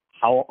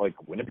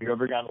when have you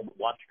ever gotten to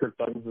watch Kirk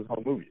Douglas'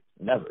 home movies?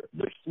 Never.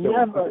 They're so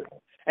Never.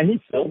 cool. And he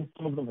filmed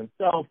some of them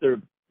himself.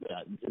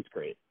 It's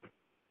great.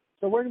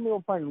 So where can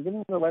people find them? Give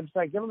them their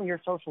website. Give them your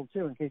social,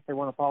 too, in case they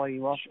want to follow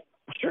you also.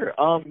 Sure.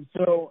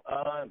 So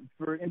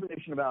for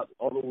information about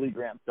all the Lee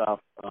Grant stuff,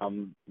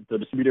 the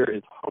distributor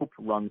is Hope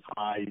Runs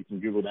High. You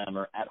can Google them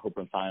or at Hope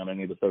Runs High on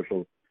any of the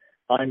socials.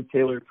 I'm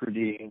Taylor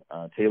Purdee,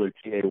 Taylor,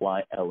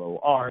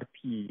 Taylor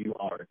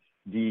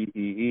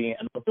Purdee,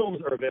 and the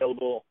films are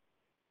available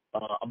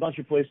a bunch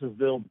of places.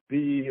 They'll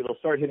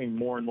start hitting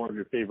more and more of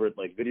your favorite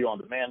like video on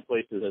demand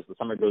places as the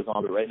summer goes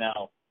on. But right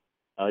now,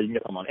 you can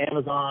get them on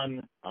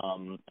Amazon,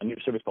 a new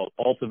service called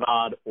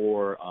Altavad,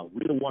 or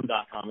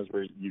ReelOne.com is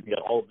where you can get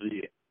all of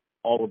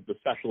the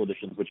special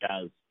editions, which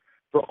has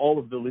for all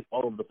of the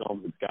films.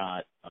 It's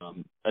got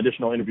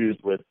additional interviews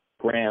with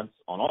grants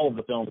on all of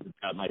the films. It's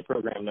got my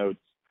program notes,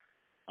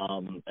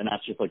 and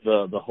that's just like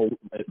the whole.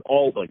 It's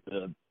all of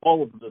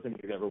the things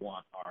you ever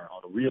want are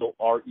on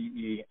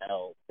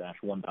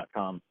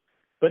REEL-1.com.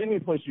 But any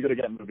place you go to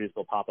get movies,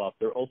 they'll pop up.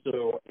 They're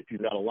also, if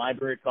you've got a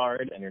library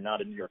card and you're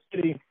not in New York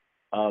City,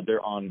 they're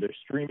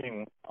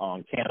streaming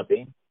on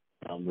Canopy,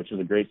 which is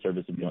a great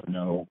service if you don't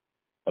know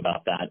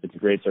about that. It's a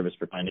great service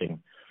for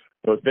finding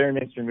both very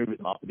mainstream movies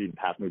and off the beaten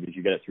path movies.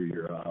 You get it through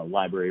your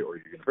library or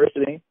your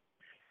university.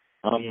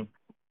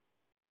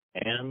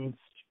 And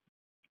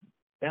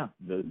yeah,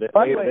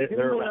 by the way,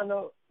 people may not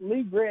know,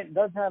 Lee Grant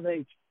does have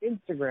a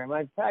Instagram.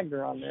 I've tagged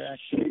her on there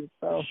actually.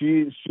 So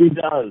she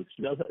does.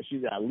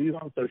 She's Lee's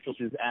on social.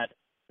 She's at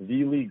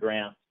the Lee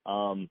Grant.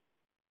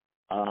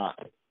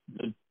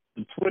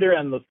 The Twitter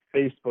and the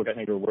Facebook, I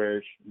think, are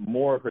where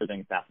more of her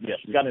things happen. Yeah,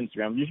 she's got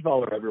Instagram. You should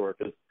follow her everywhere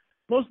because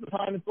most of the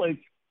time it's like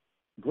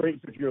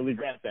great if you're a Lee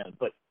Grant fan,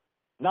 but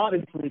not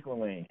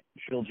infrequently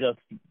she'll just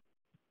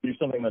do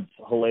something that's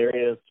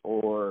hilarious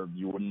or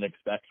you wouldn't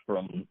expect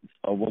from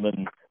a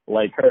woman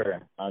like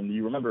her.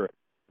 You remember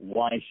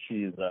why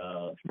she's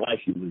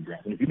Lee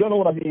Grant. And if you don't know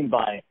what I mean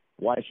by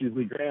why she's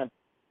Lee Grant,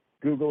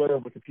 Google her,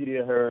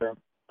 Wikipedia her.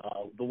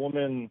 The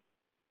woman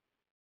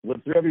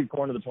lived through every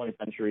corner of the 20th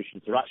century.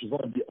 She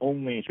might be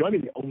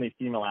the only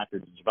female actor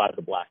to survive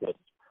the blacklist.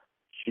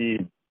 She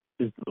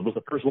was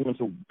the first woman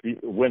to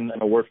win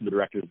an award from the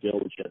Directors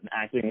Guild. She has an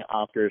acting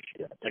Oscar.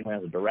 She technically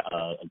has a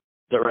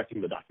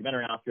directing the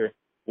documentary Oscar.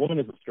 Woman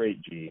is a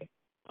straight G,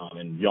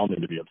 and y'all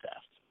need to be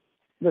obsessed.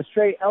 The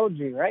straight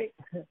LG, right?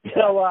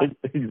 So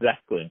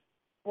exactly.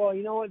 Well,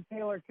 you know what,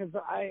 Taylor? Because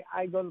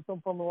I go to the film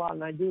forum a lot,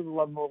 and I do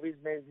love movies.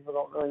 Maybe people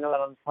don't really know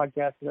that on this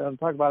podcast, and I don't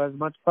talk about it as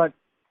much. But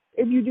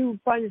if you do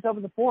find yourself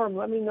in the forum,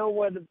 let me know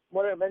what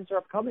events are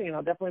upcoming, and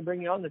I'll definitely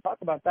bring you on to talk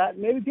about that.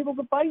 Maybe people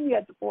can find you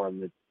at the forum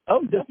this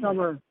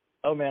summer.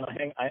 Oh man,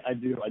 I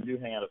do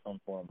hang out at film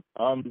forum.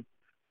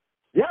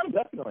 Yeah,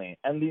 definitely.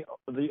 And the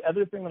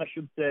other thing that I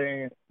should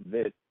say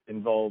that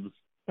involves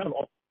kind of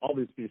all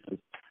these pieces.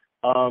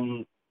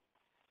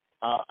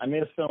 I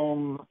made a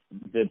film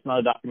that's not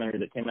a documentary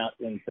that came out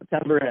in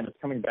September, and it's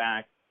coming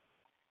back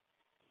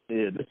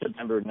this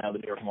September. Now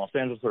that New York and Los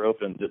Angeles are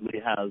open, that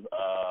Lee has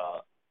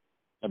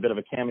a bit of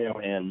a cameo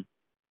in,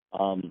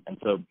 and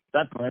so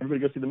that's when everybody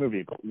go see the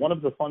movie. But one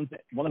of the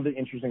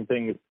interesting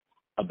things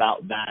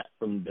about that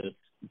from this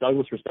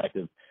Douglas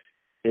perspective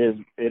is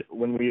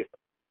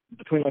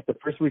between like the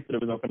first week that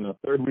it was open and the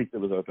third week that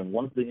it was open,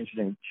 one of the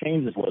interesting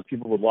changes was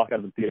people would walk out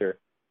of the theater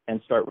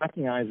and start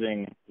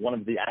recognizing one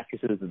of the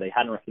actresses that they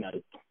hadn't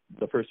recognized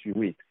the first few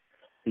weeks,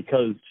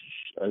 because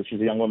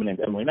she's a young woman named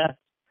Emily Metz,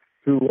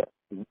 who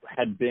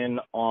had been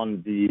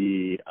on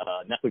the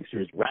Netflix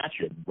series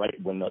Ratched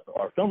right when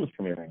our film was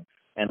premiering.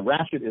 And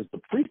Ratched is the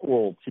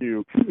prequel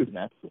to Cuckoo's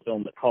Nest, the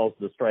film that calls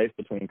the strife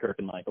between Kirk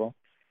and Michael,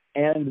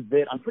 and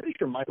that I'm pretty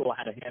sure Michael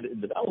had a hand in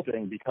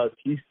developing because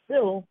he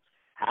still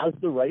has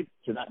the rights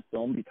to that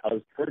film,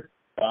 because Kirk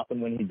got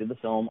them when he did the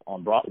film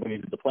on Broadway, when he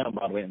did the play on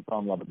Broadway and fell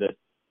in love with it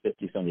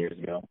 50-some years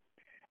ago.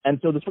 And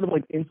so the sort of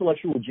like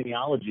intellectual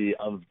genealogy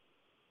of,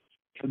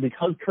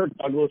 because Kirk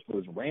Douglas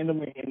was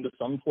randomly into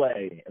some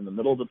play in the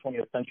middle of the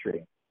 20th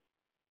century,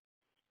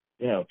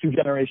 2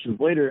 generations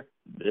later,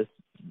 this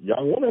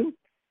young woman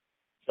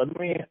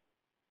suddenly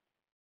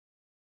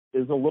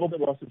is a little bit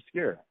less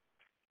obscure.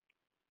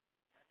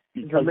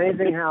 It's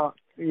amazing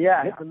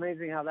it's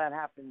amazing how that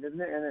happened,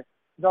 isn't it? And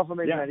it's also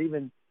amazing that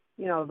even,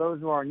 those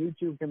who are on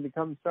YouTube can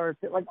become stars.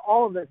 Like,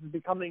 all of this is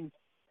becoming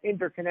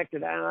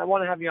interconnected. And I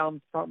want to have you on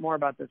to talk more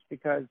about this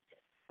because,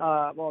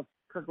 Kirk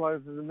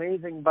Douglas is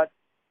amazing, but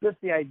just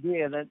the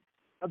idea that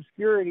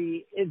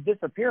obscurity is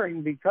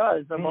disappearing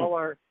because of all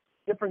our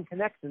different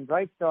connections,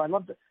 right? So I'd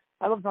love to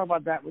talk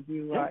about that with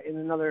you in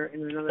another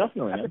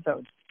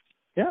episode.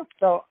 Yeah.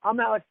 So I'm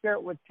Alex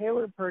Garrett with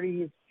Taylor Purdee.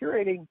 He's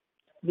curating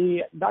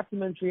the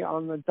documentary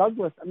on the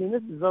Douglas. I mean,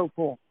 this is so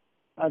cool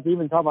to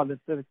even talk about this.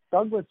 The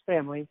Douglas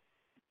family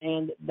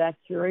and that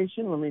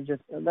curation.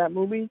 That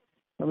movie,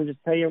 let me just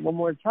tell you one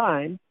more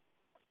time,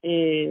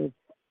 is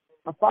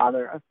A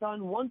Father, a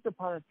Son, Once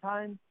Upon a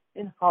Time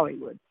in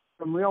Hollywood,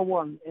 from Reel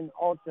One in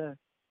Alta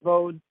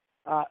Vode.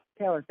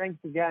 Taylor, thanks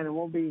again, and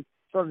we'll be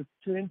sort of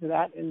tuned into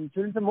that and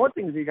tune into more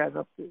things you guys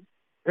up to.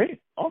 Great.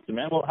 Awesome,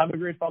 man. Well, have a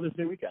great Father's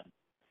Day weekend.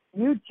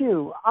 You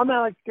too. I'm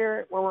Alex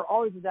Garrett, where we're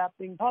always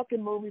adapting,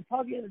 talking movies,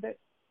 talking entertainment.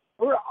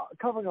 We're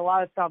covering a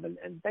lot of stuff, and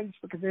thanks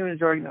for continuing to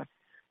join us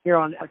here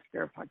on the Alex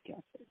Garrett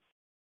Podcast.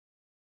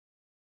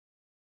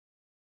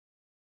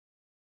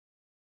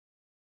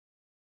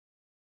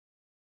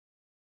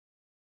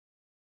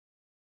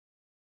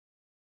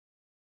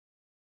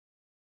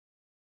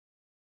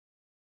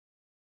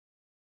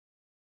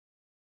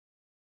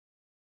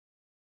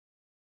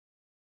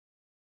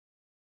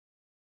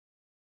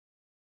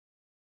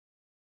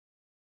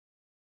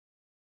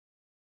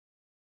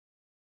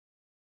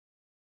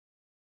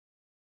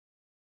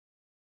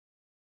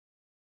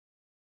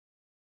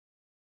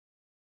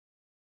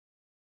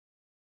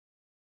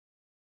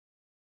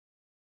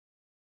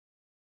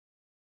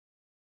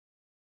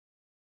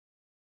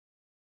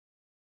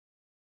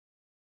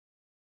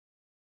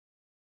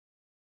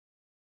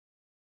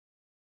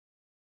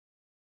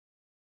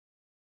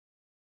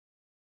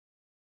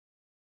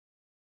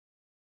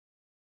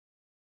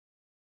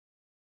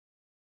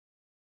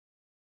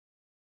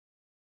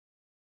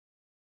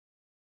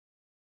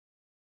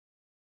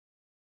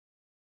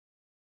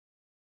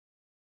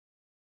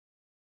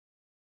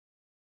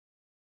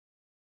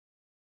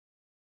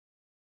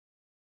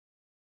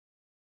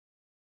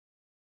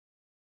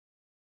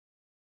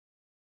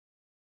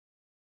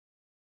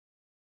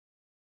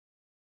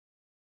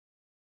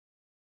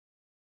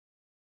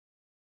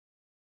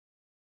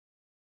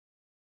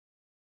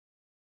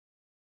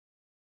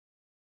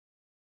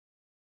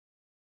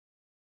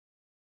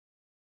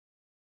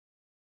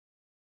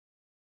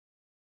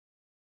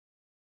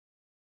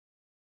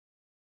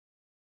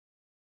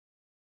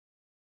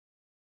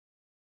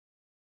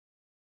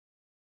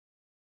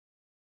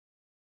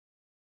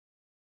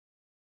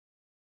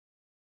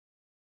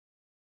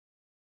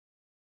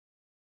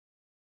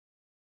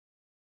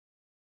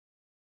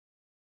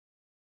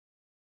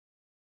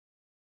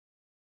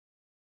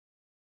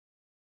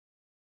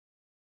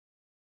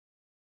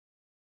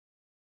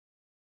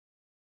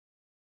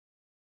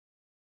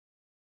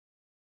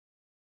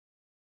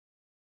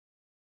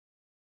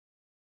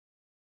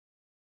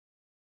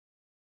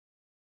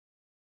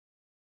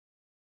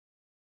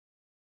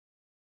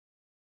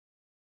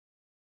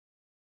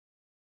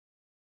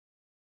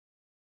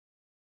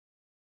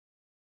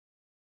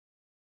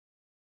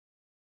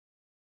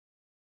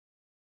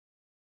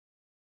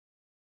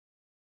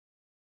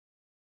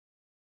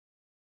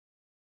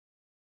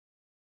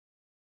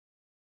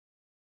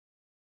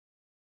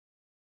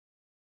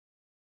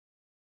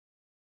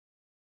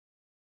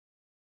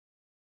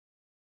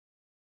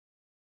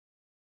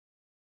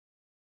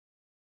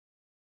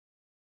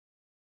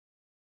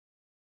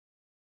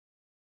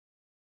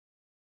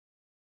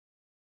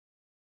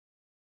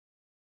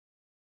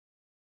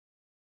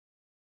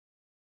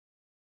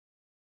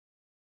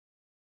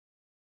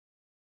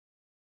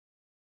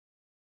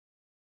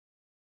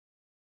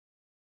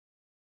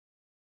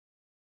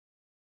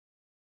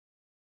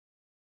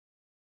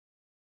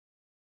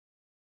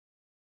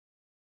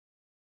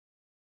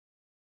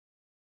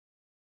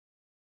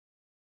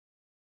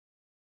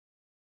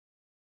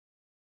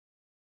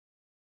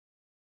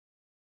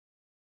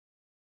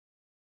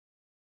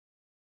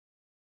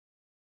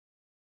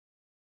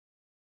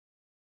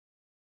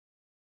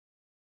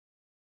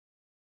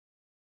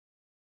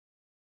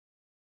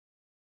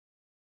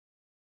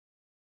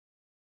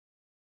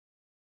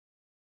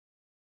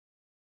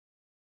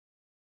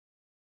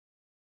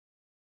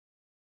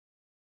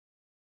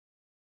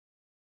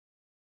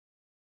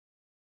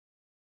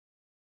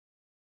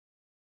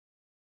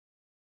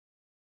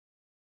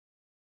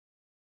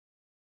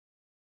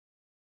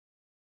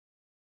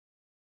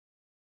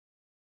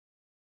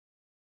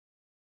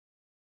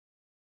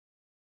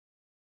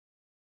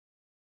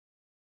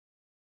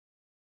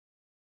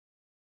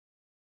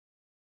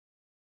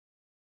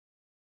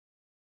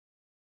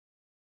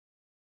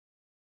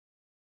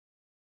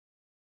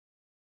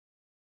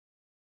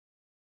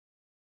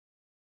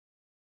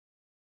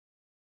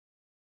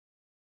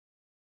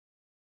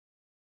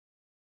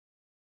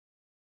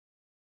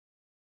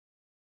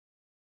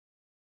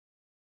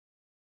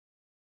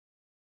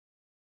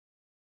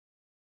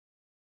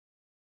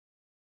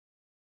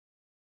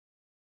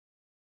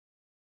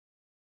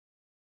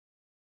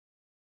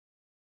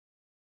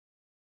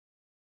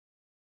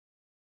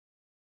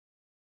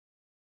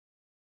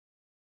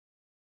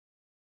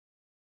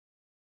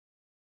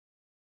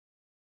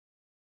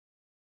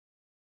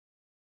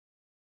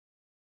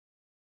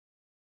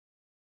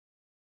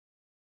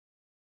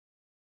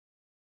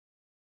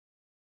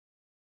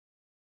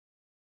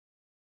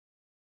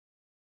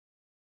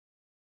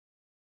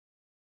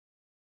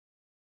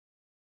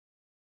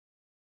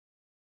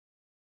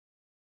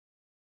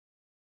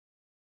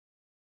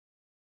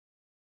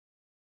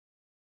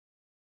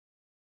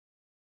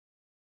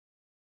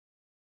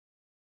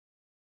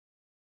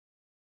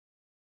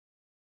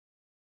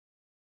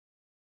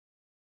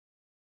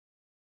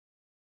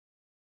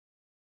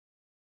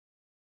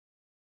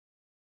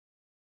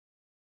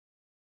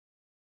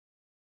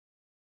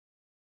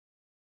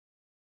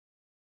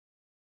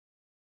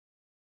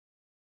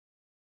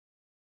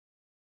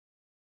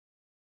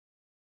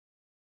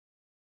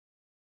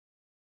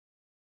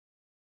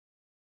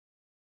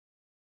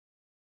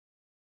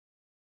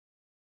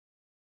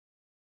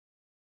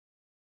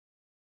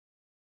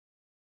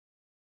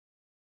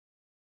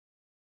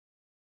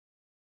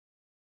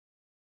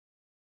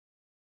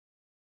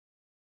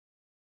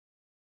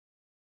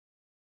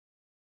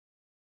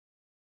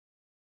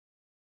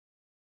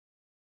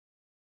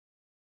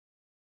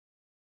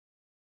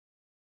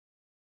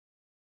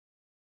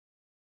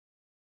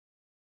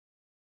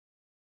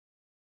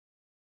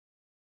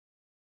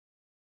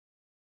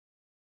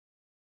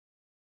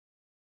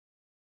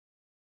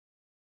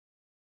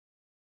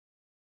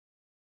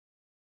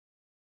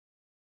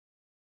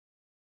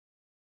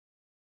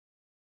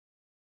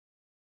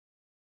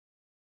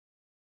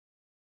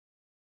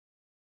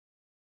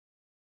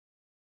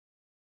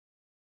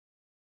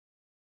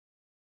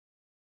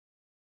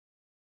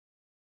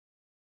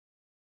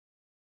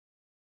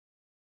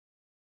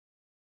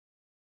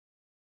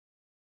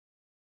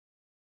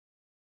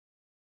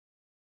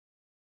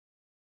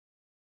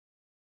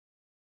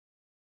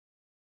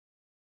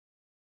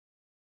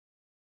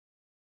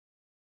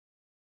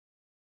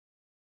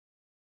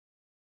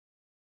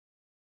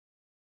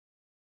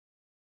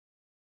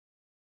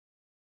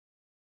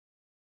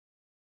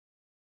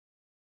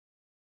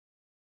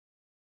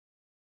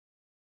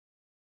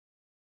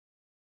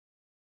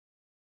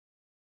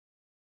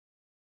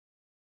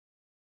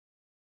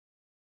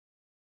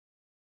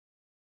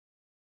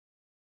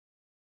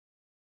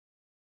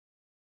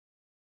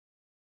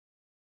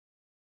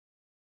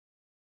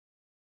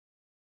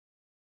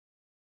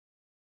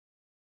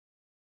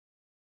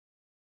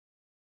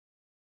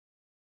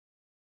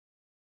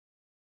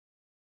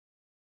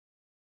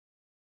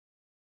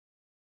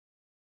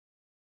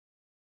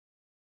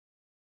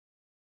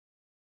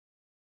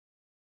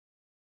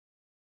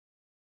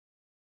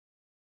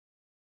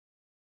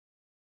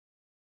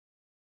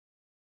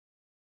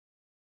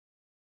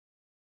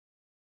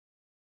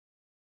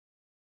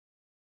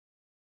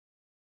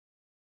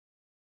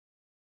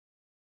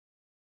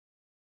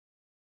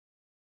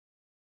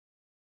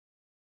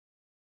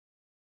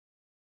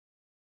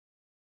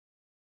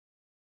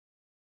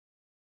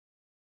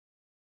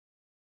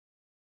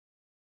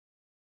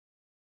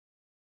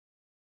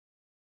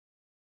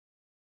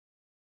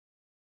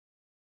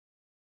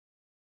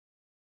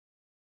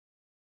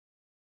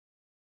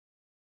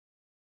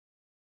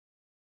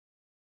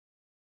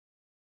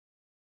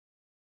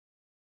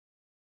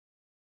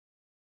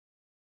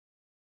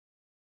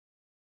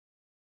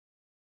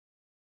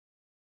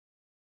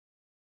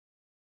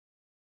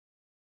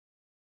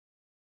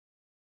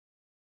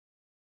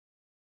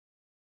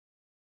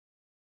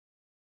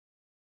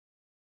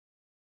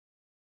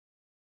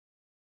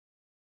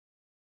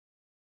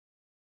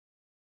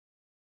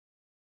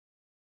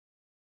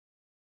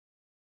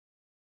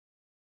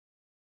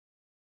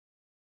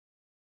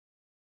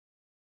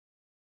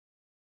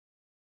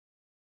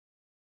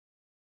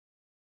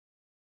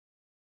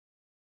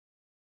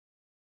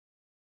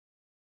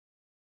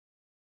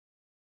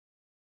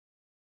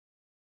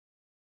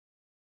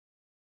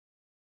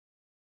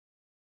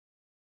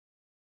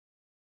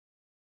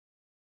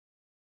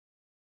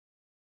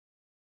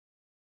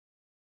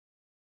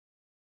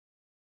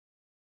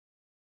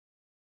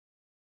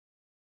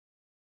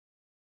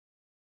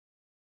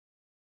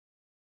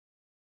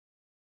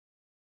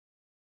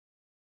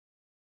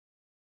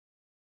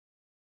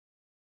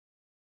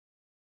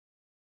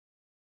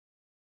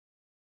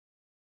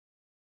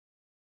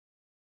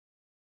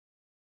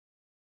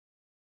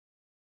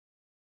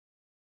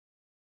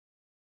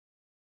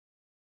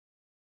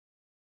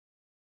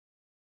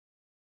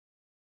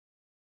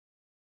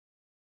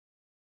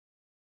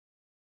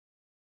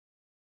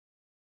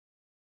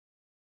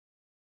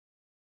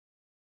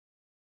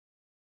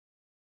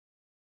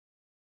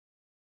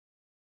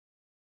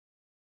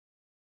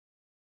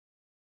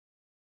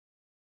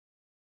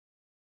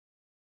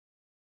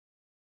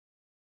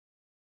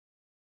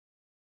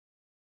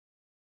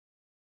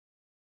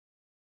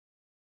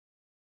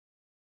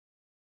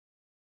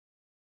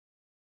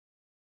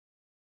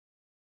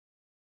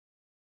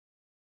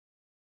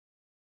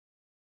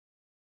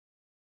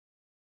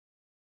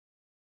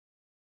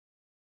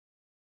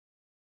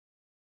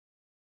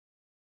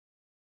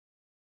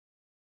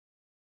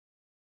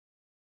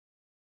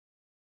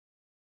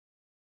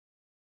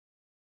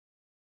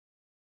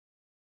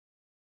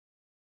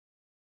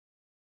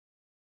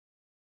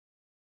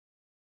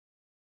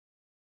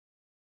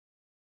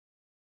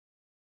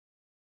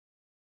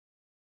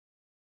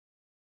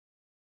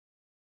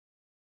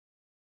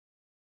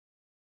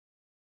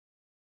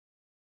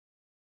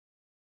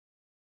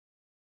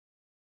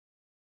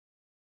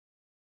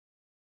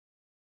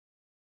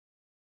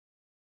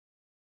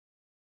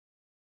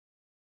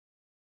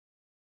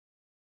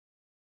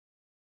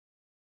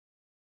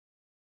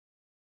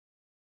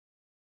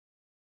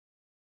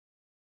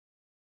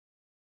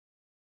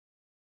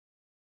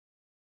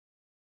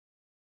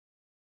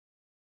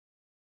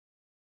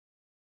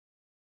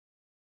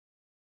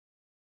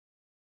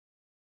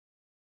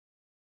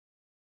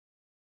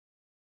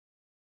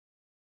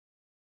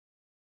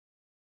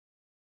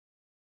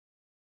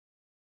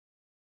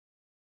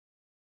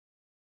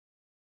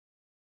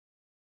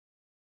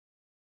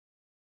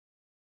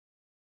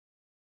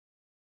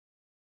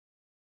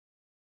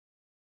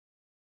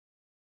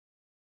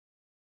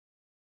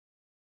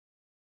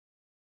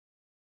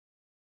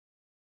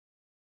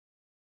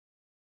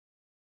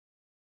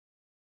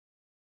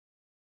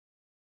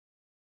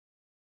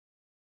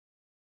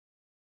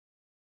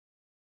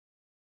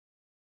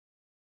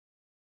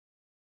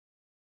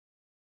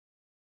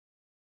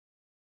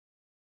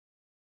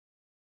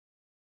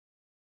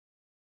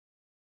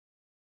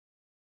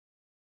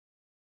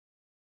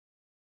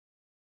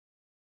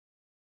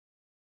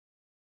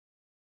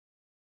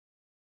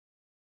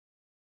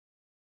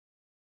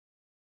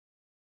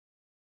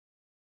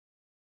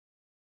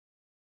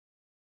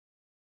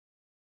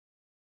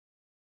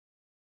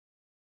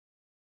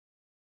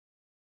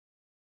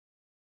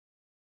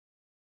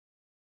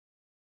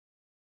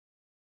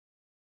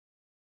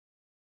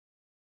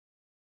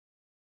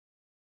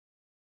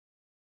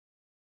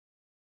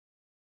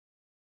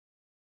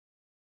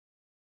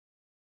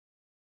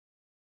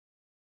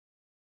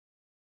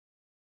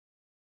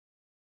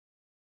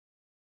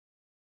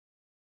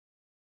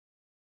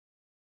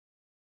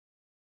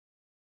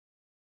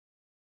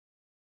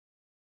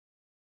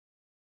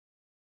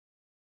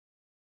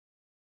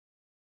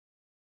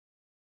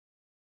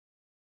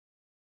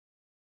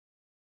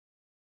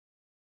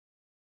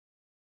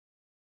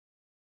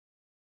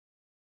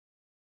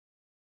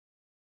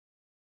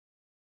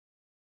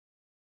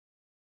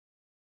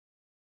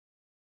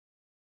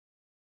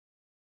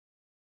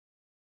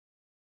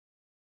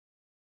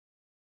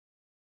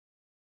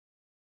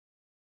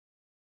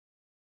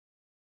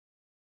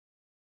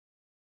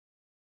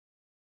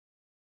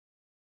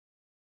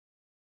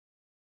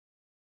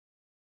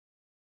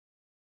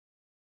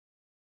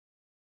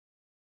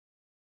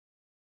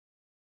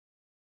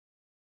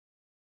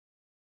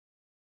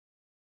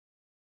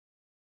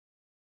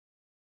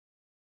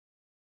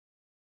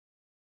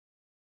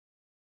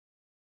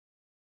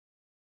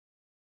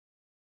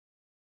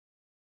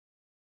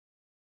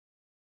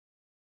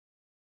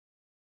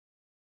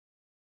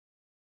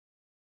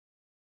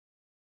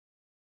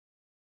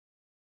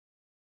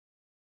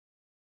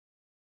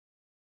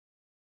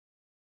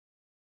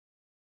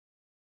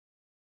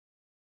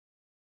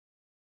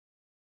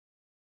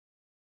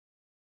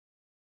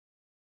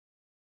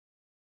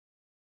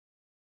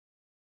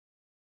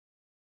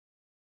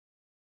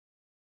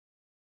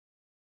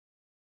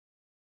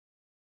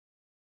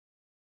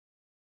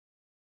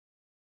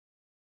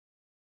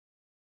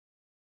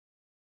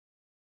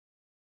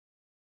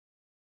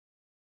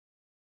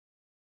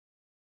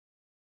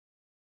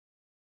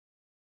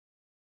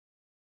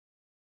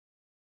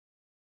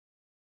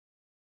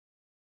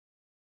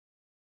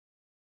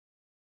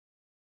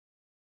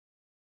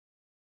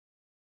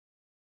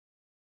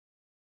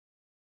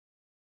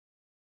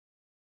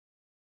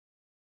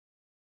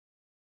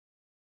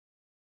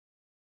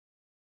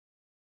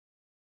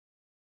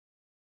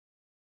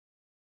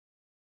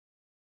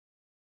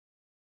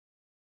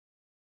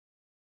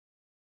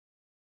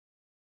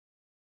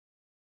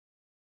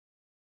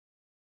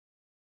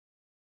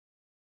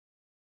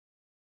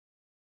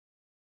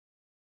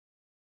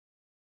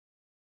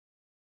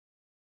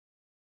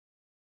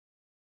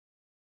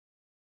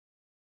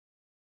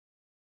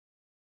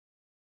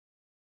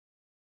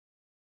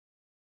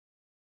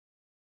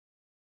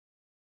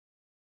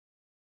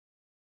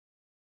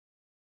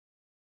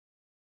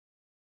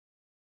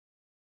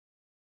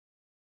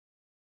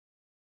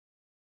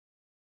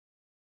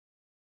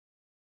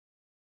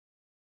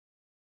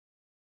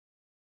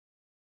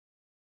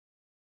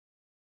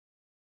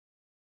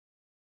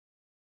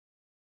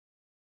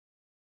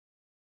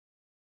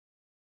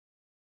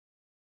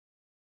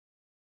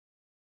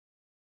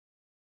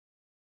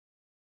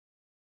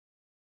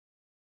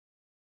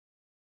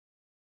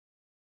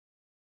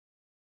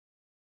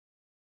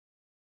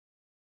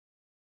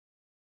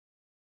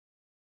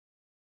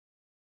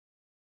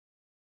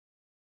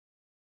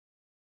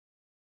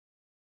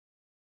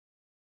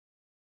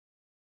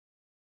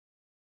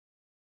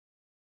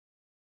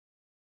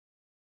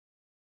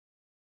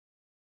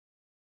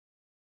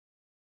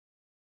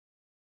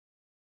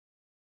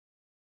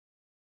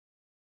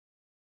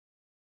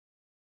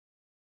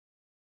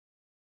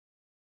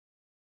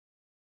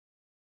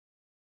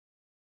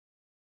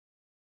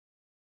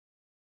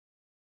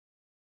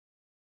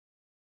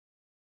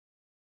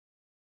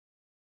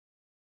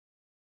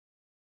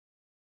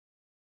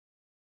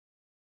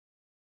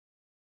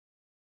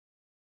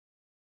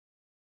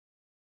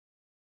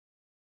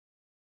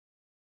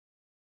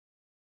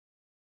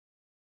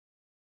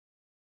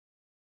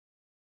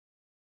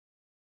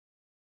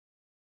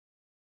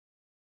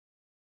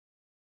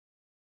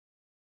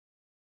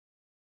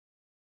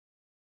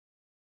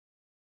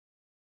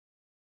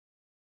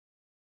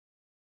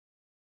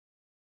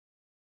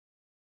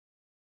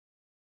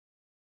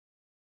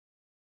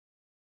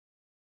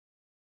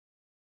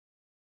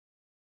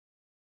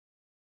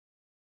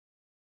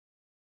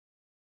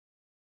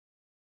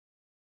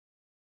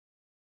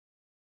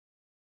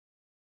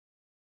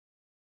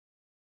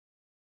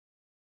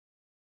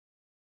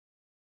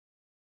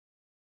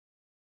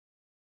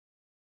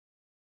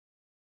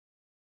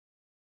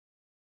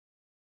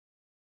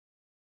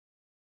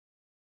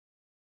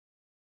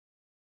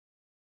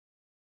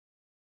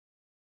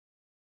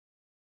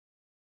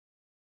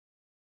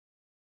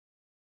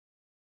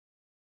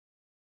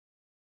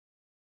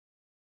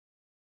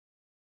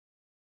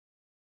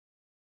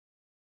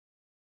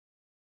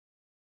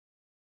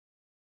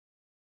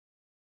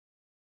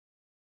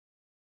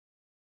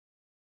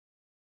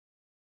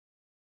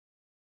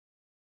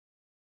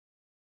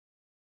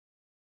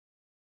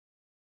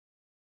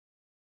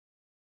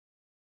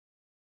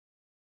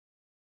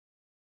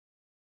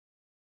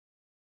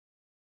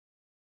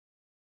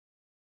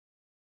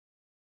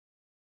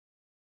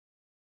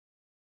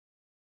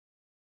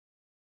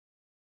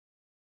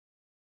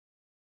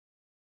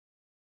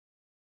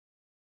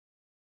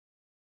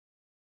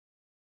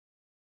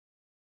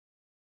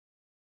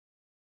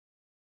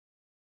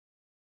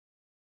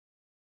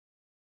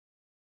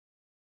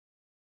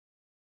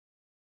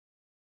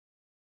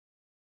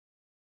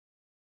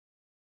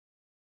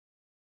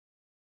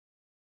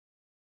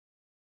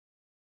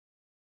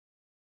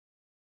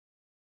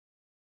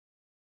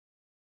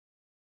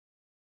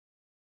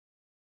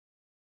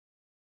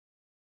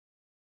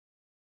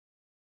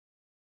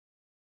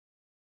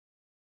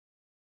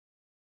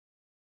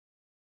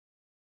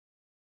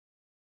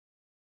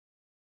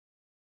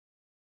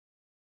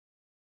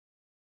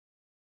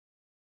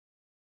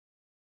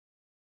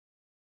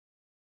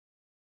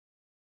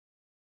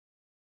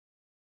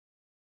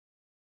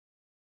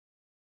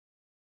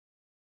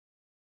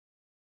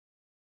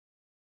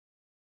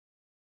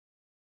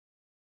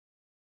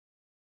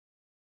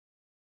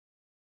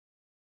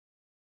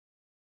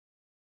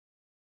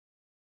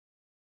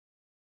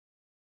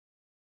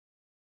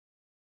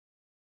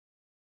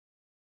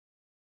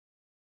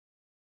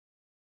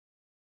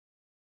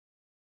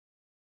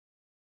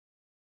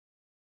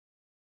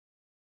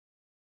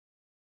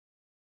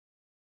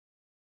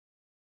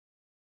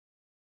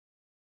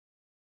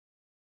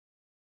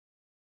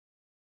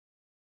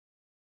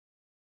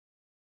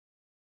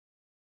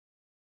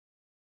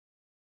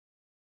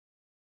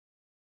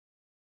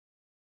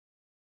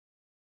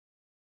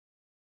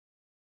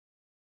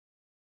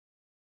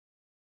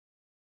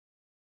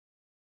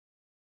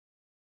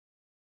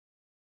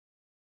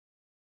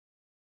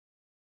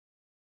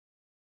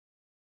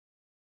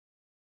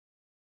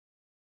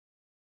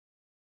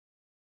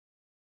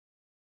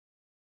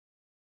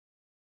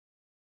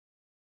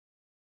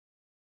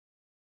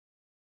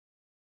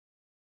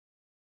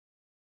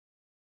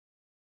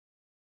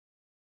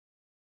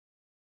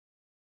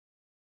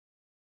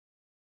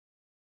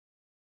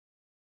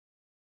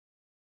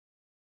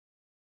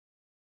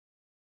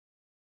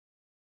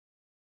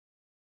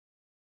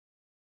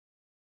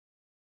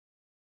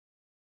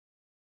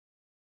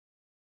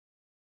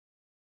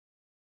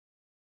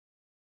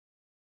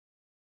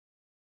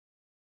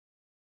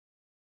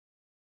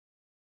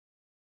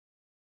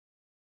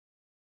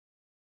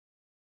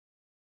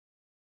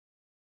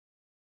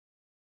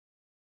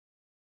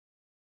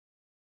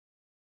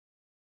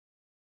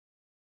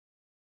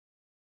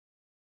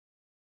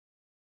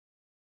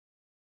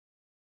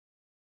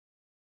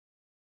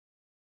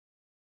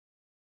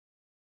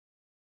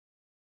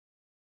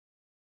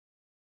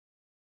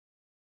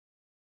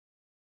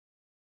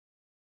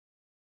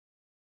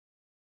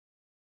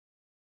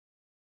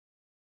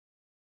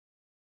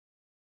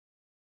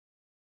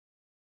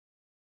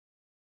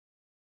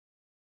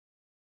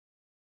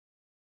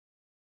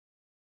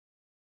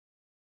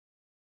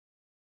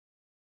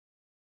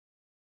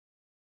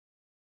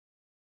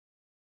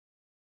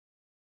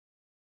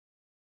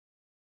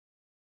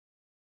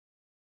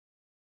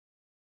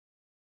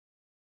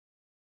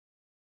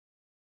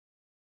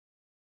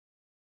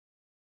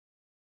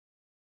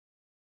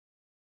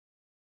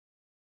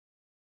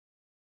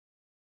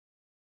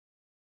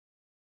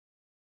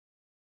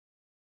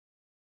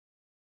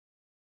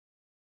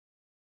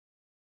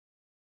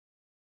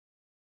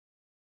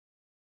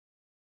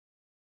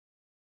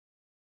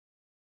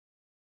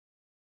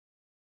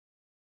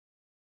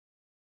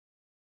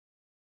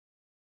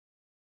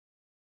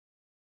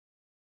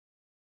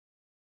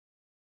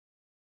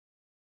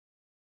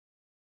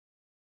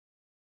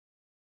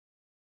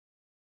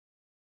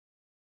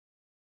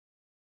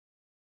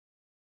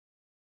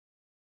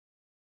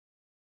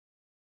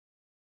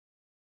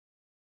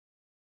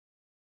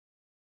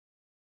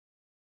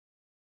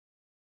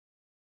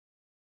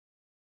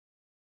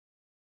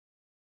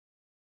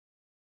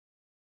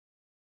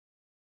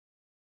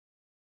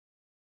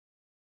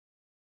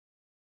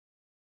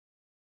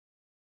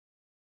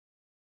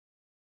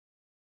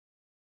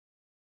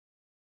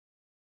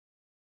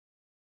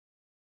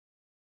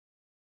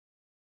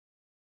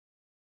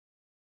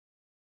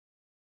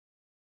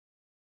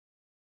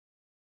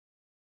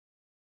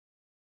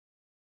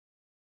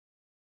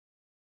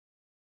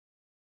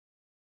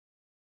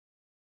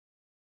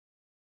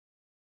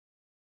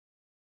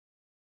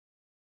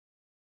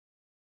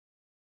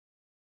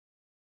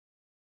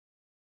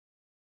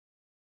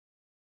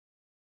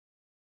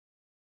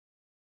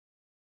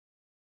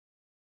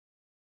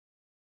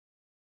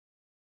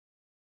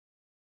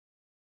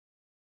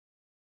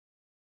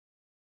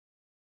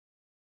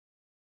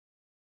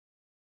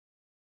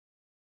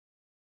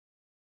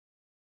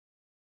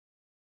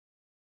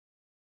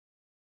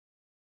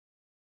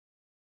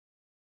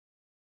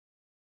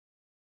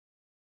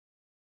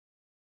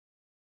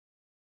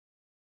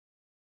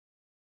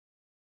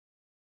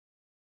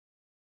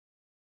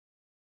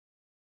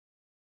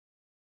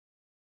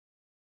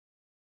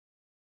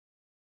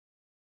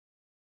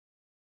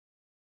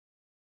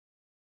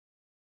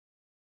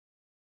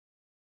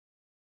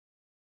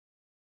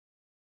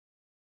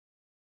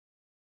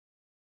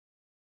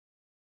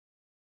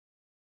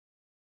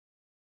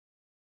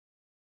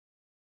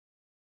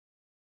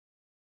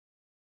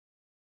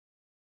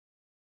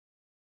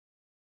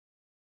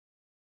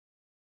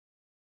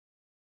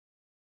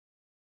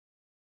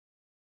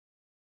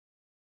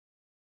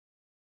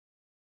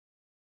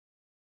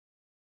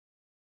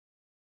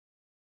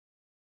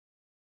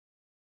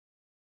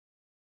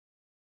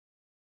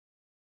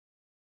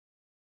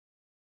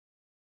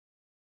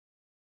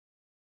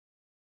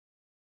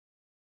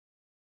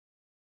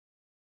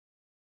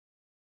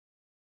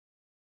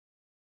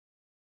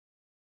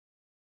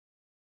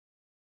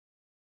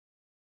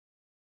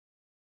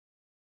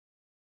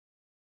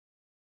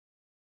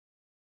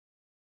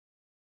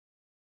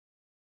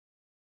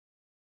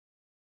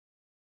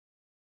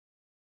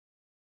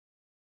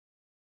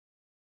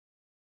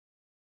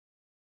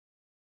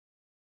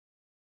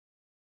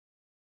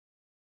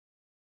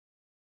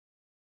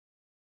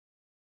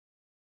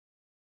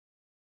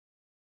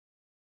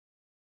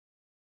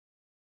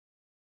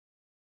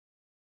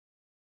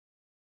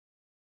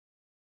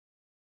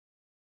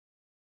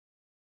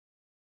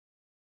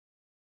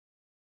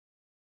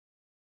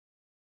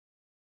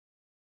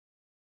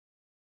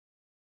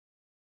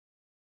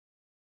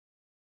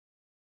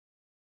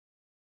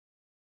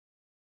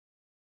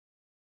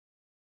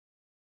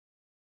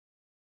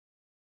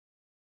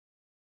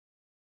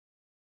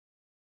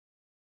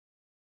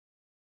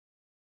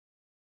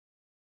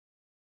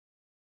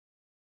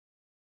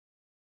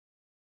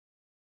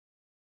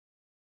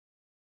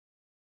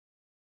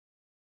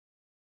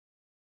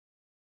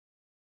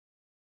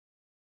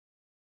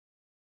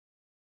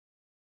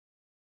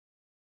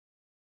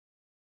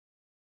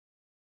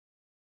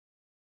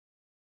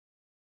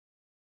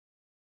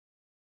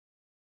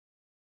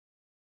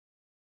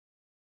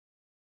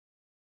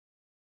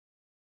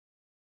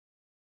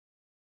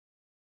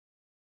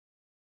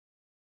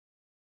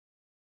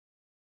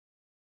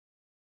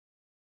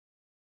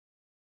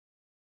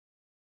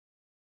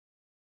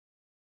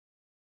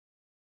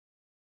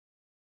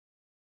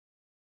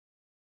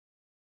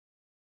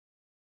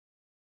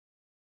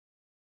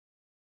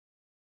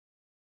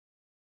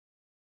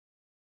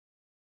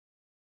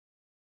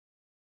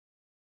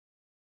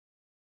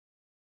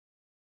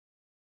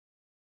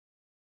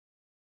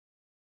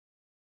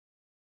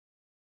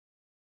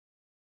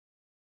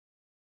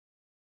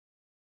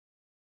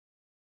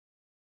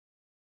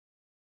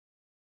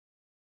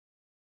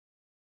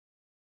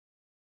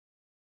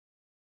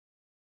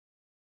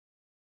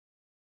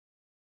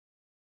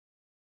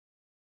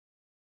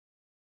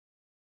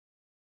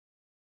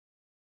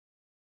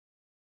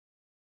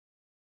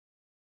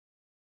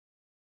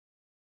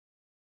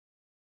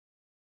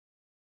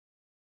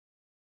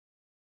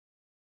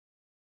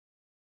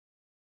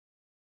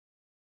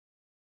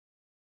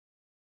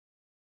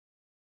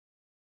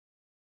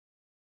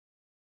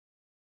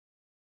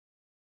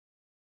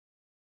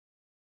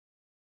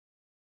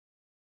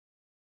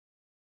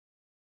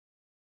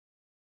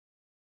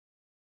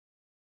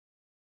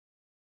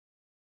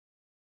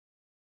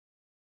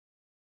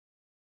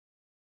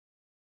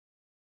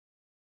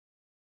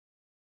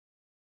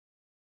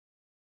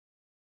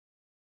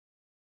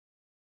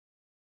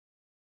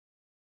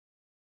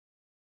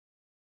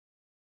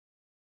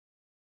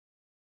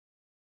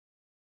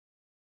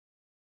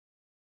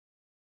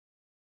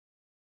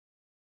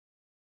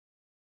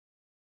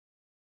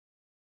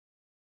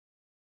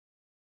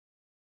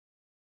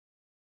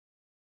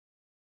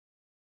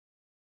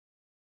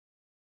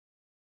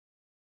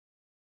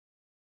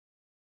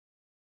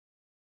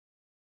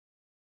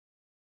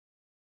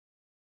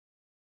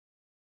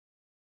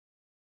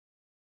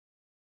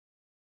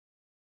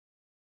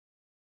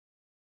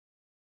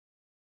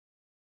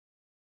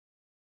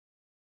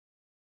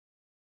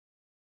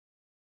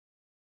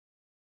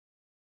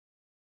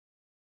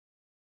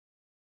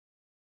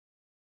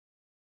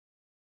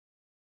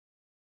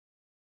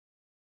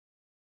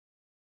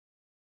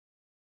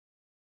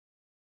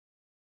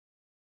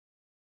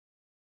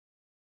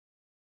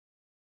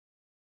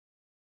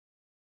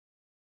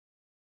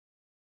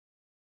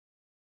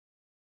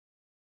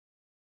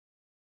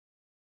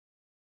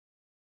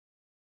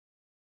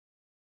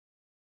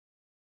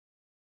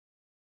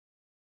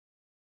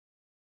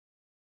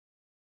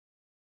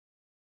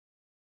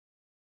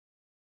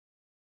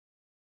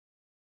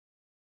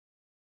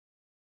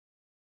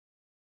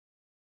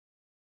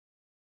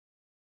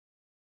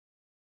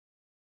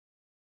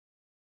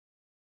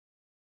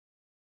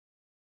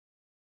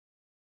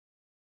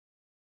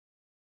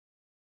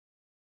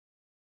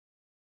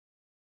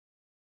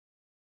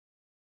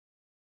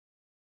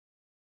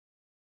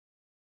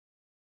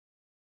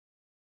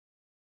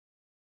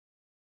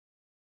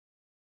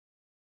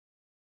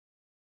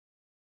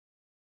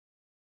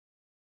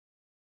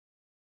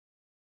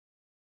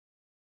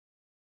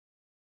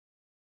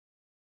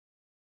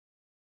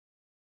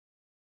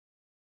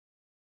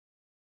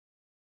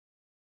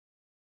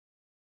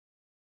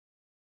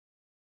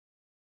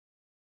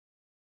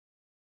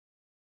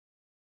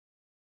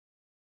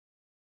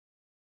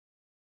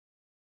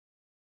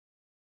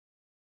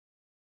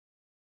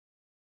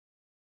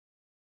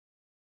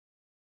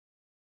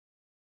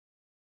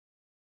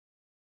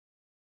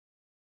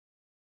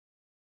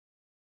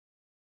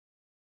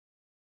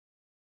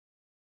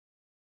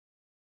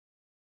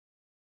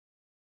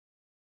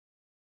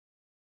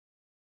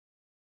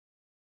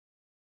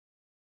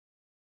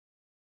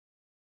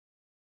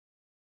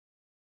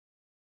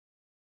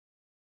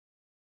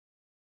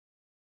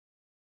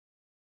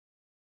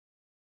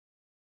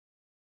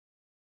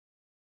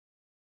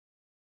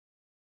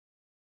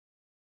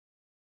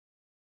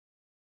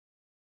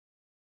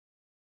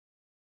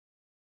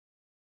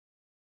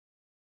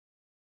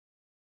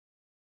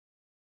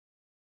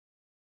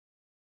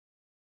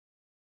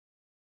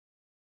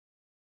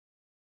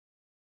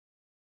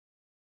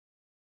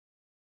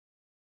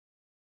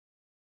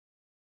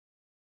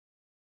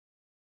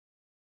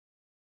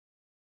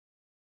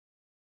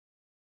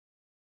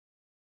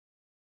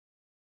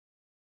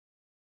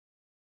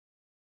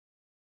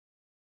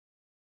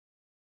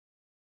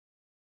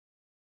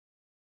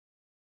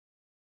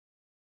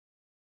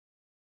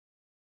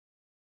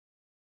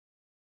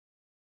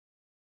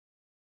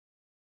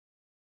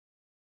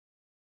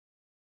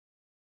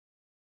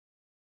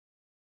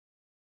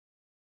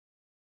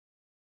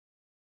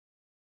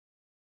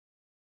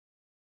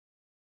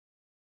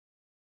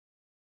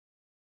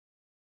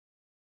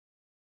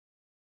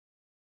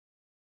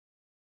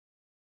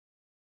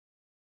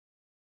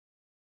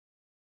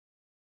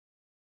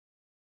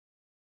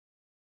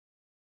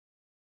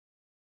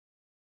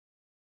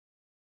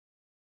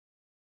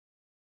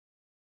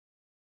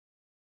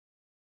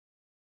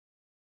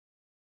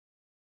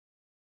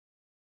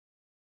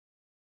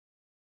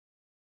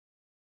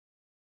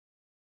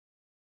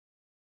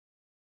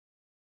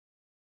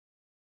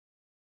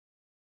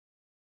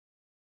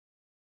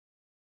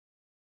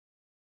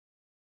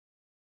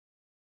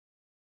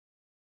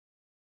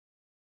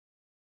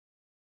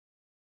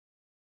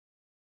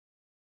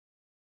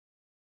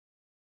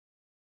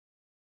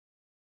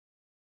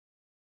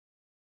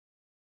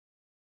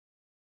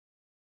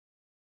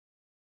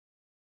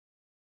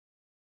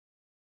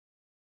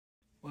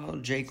 Well,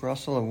 Jake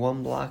Russell of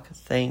One Block,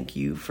 thank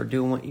you for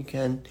doing what you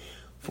can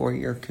for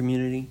your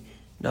community.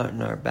 Not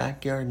in our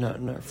backyard, not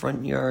in our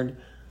front yard.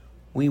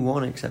 We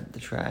won't accept the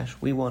trash.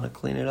 We want to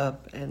clean it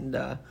up, and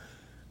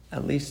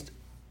at least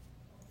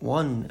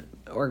one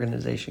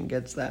organization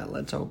gets that.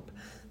 Let's hope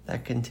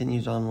that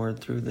continues onward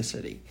through the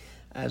city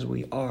as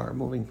we are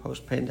moving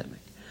post-pandemic.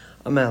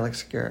 I'm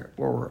Alex Garrett,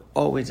 where we're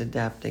always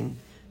adapting.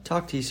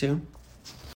 Talk to you soon.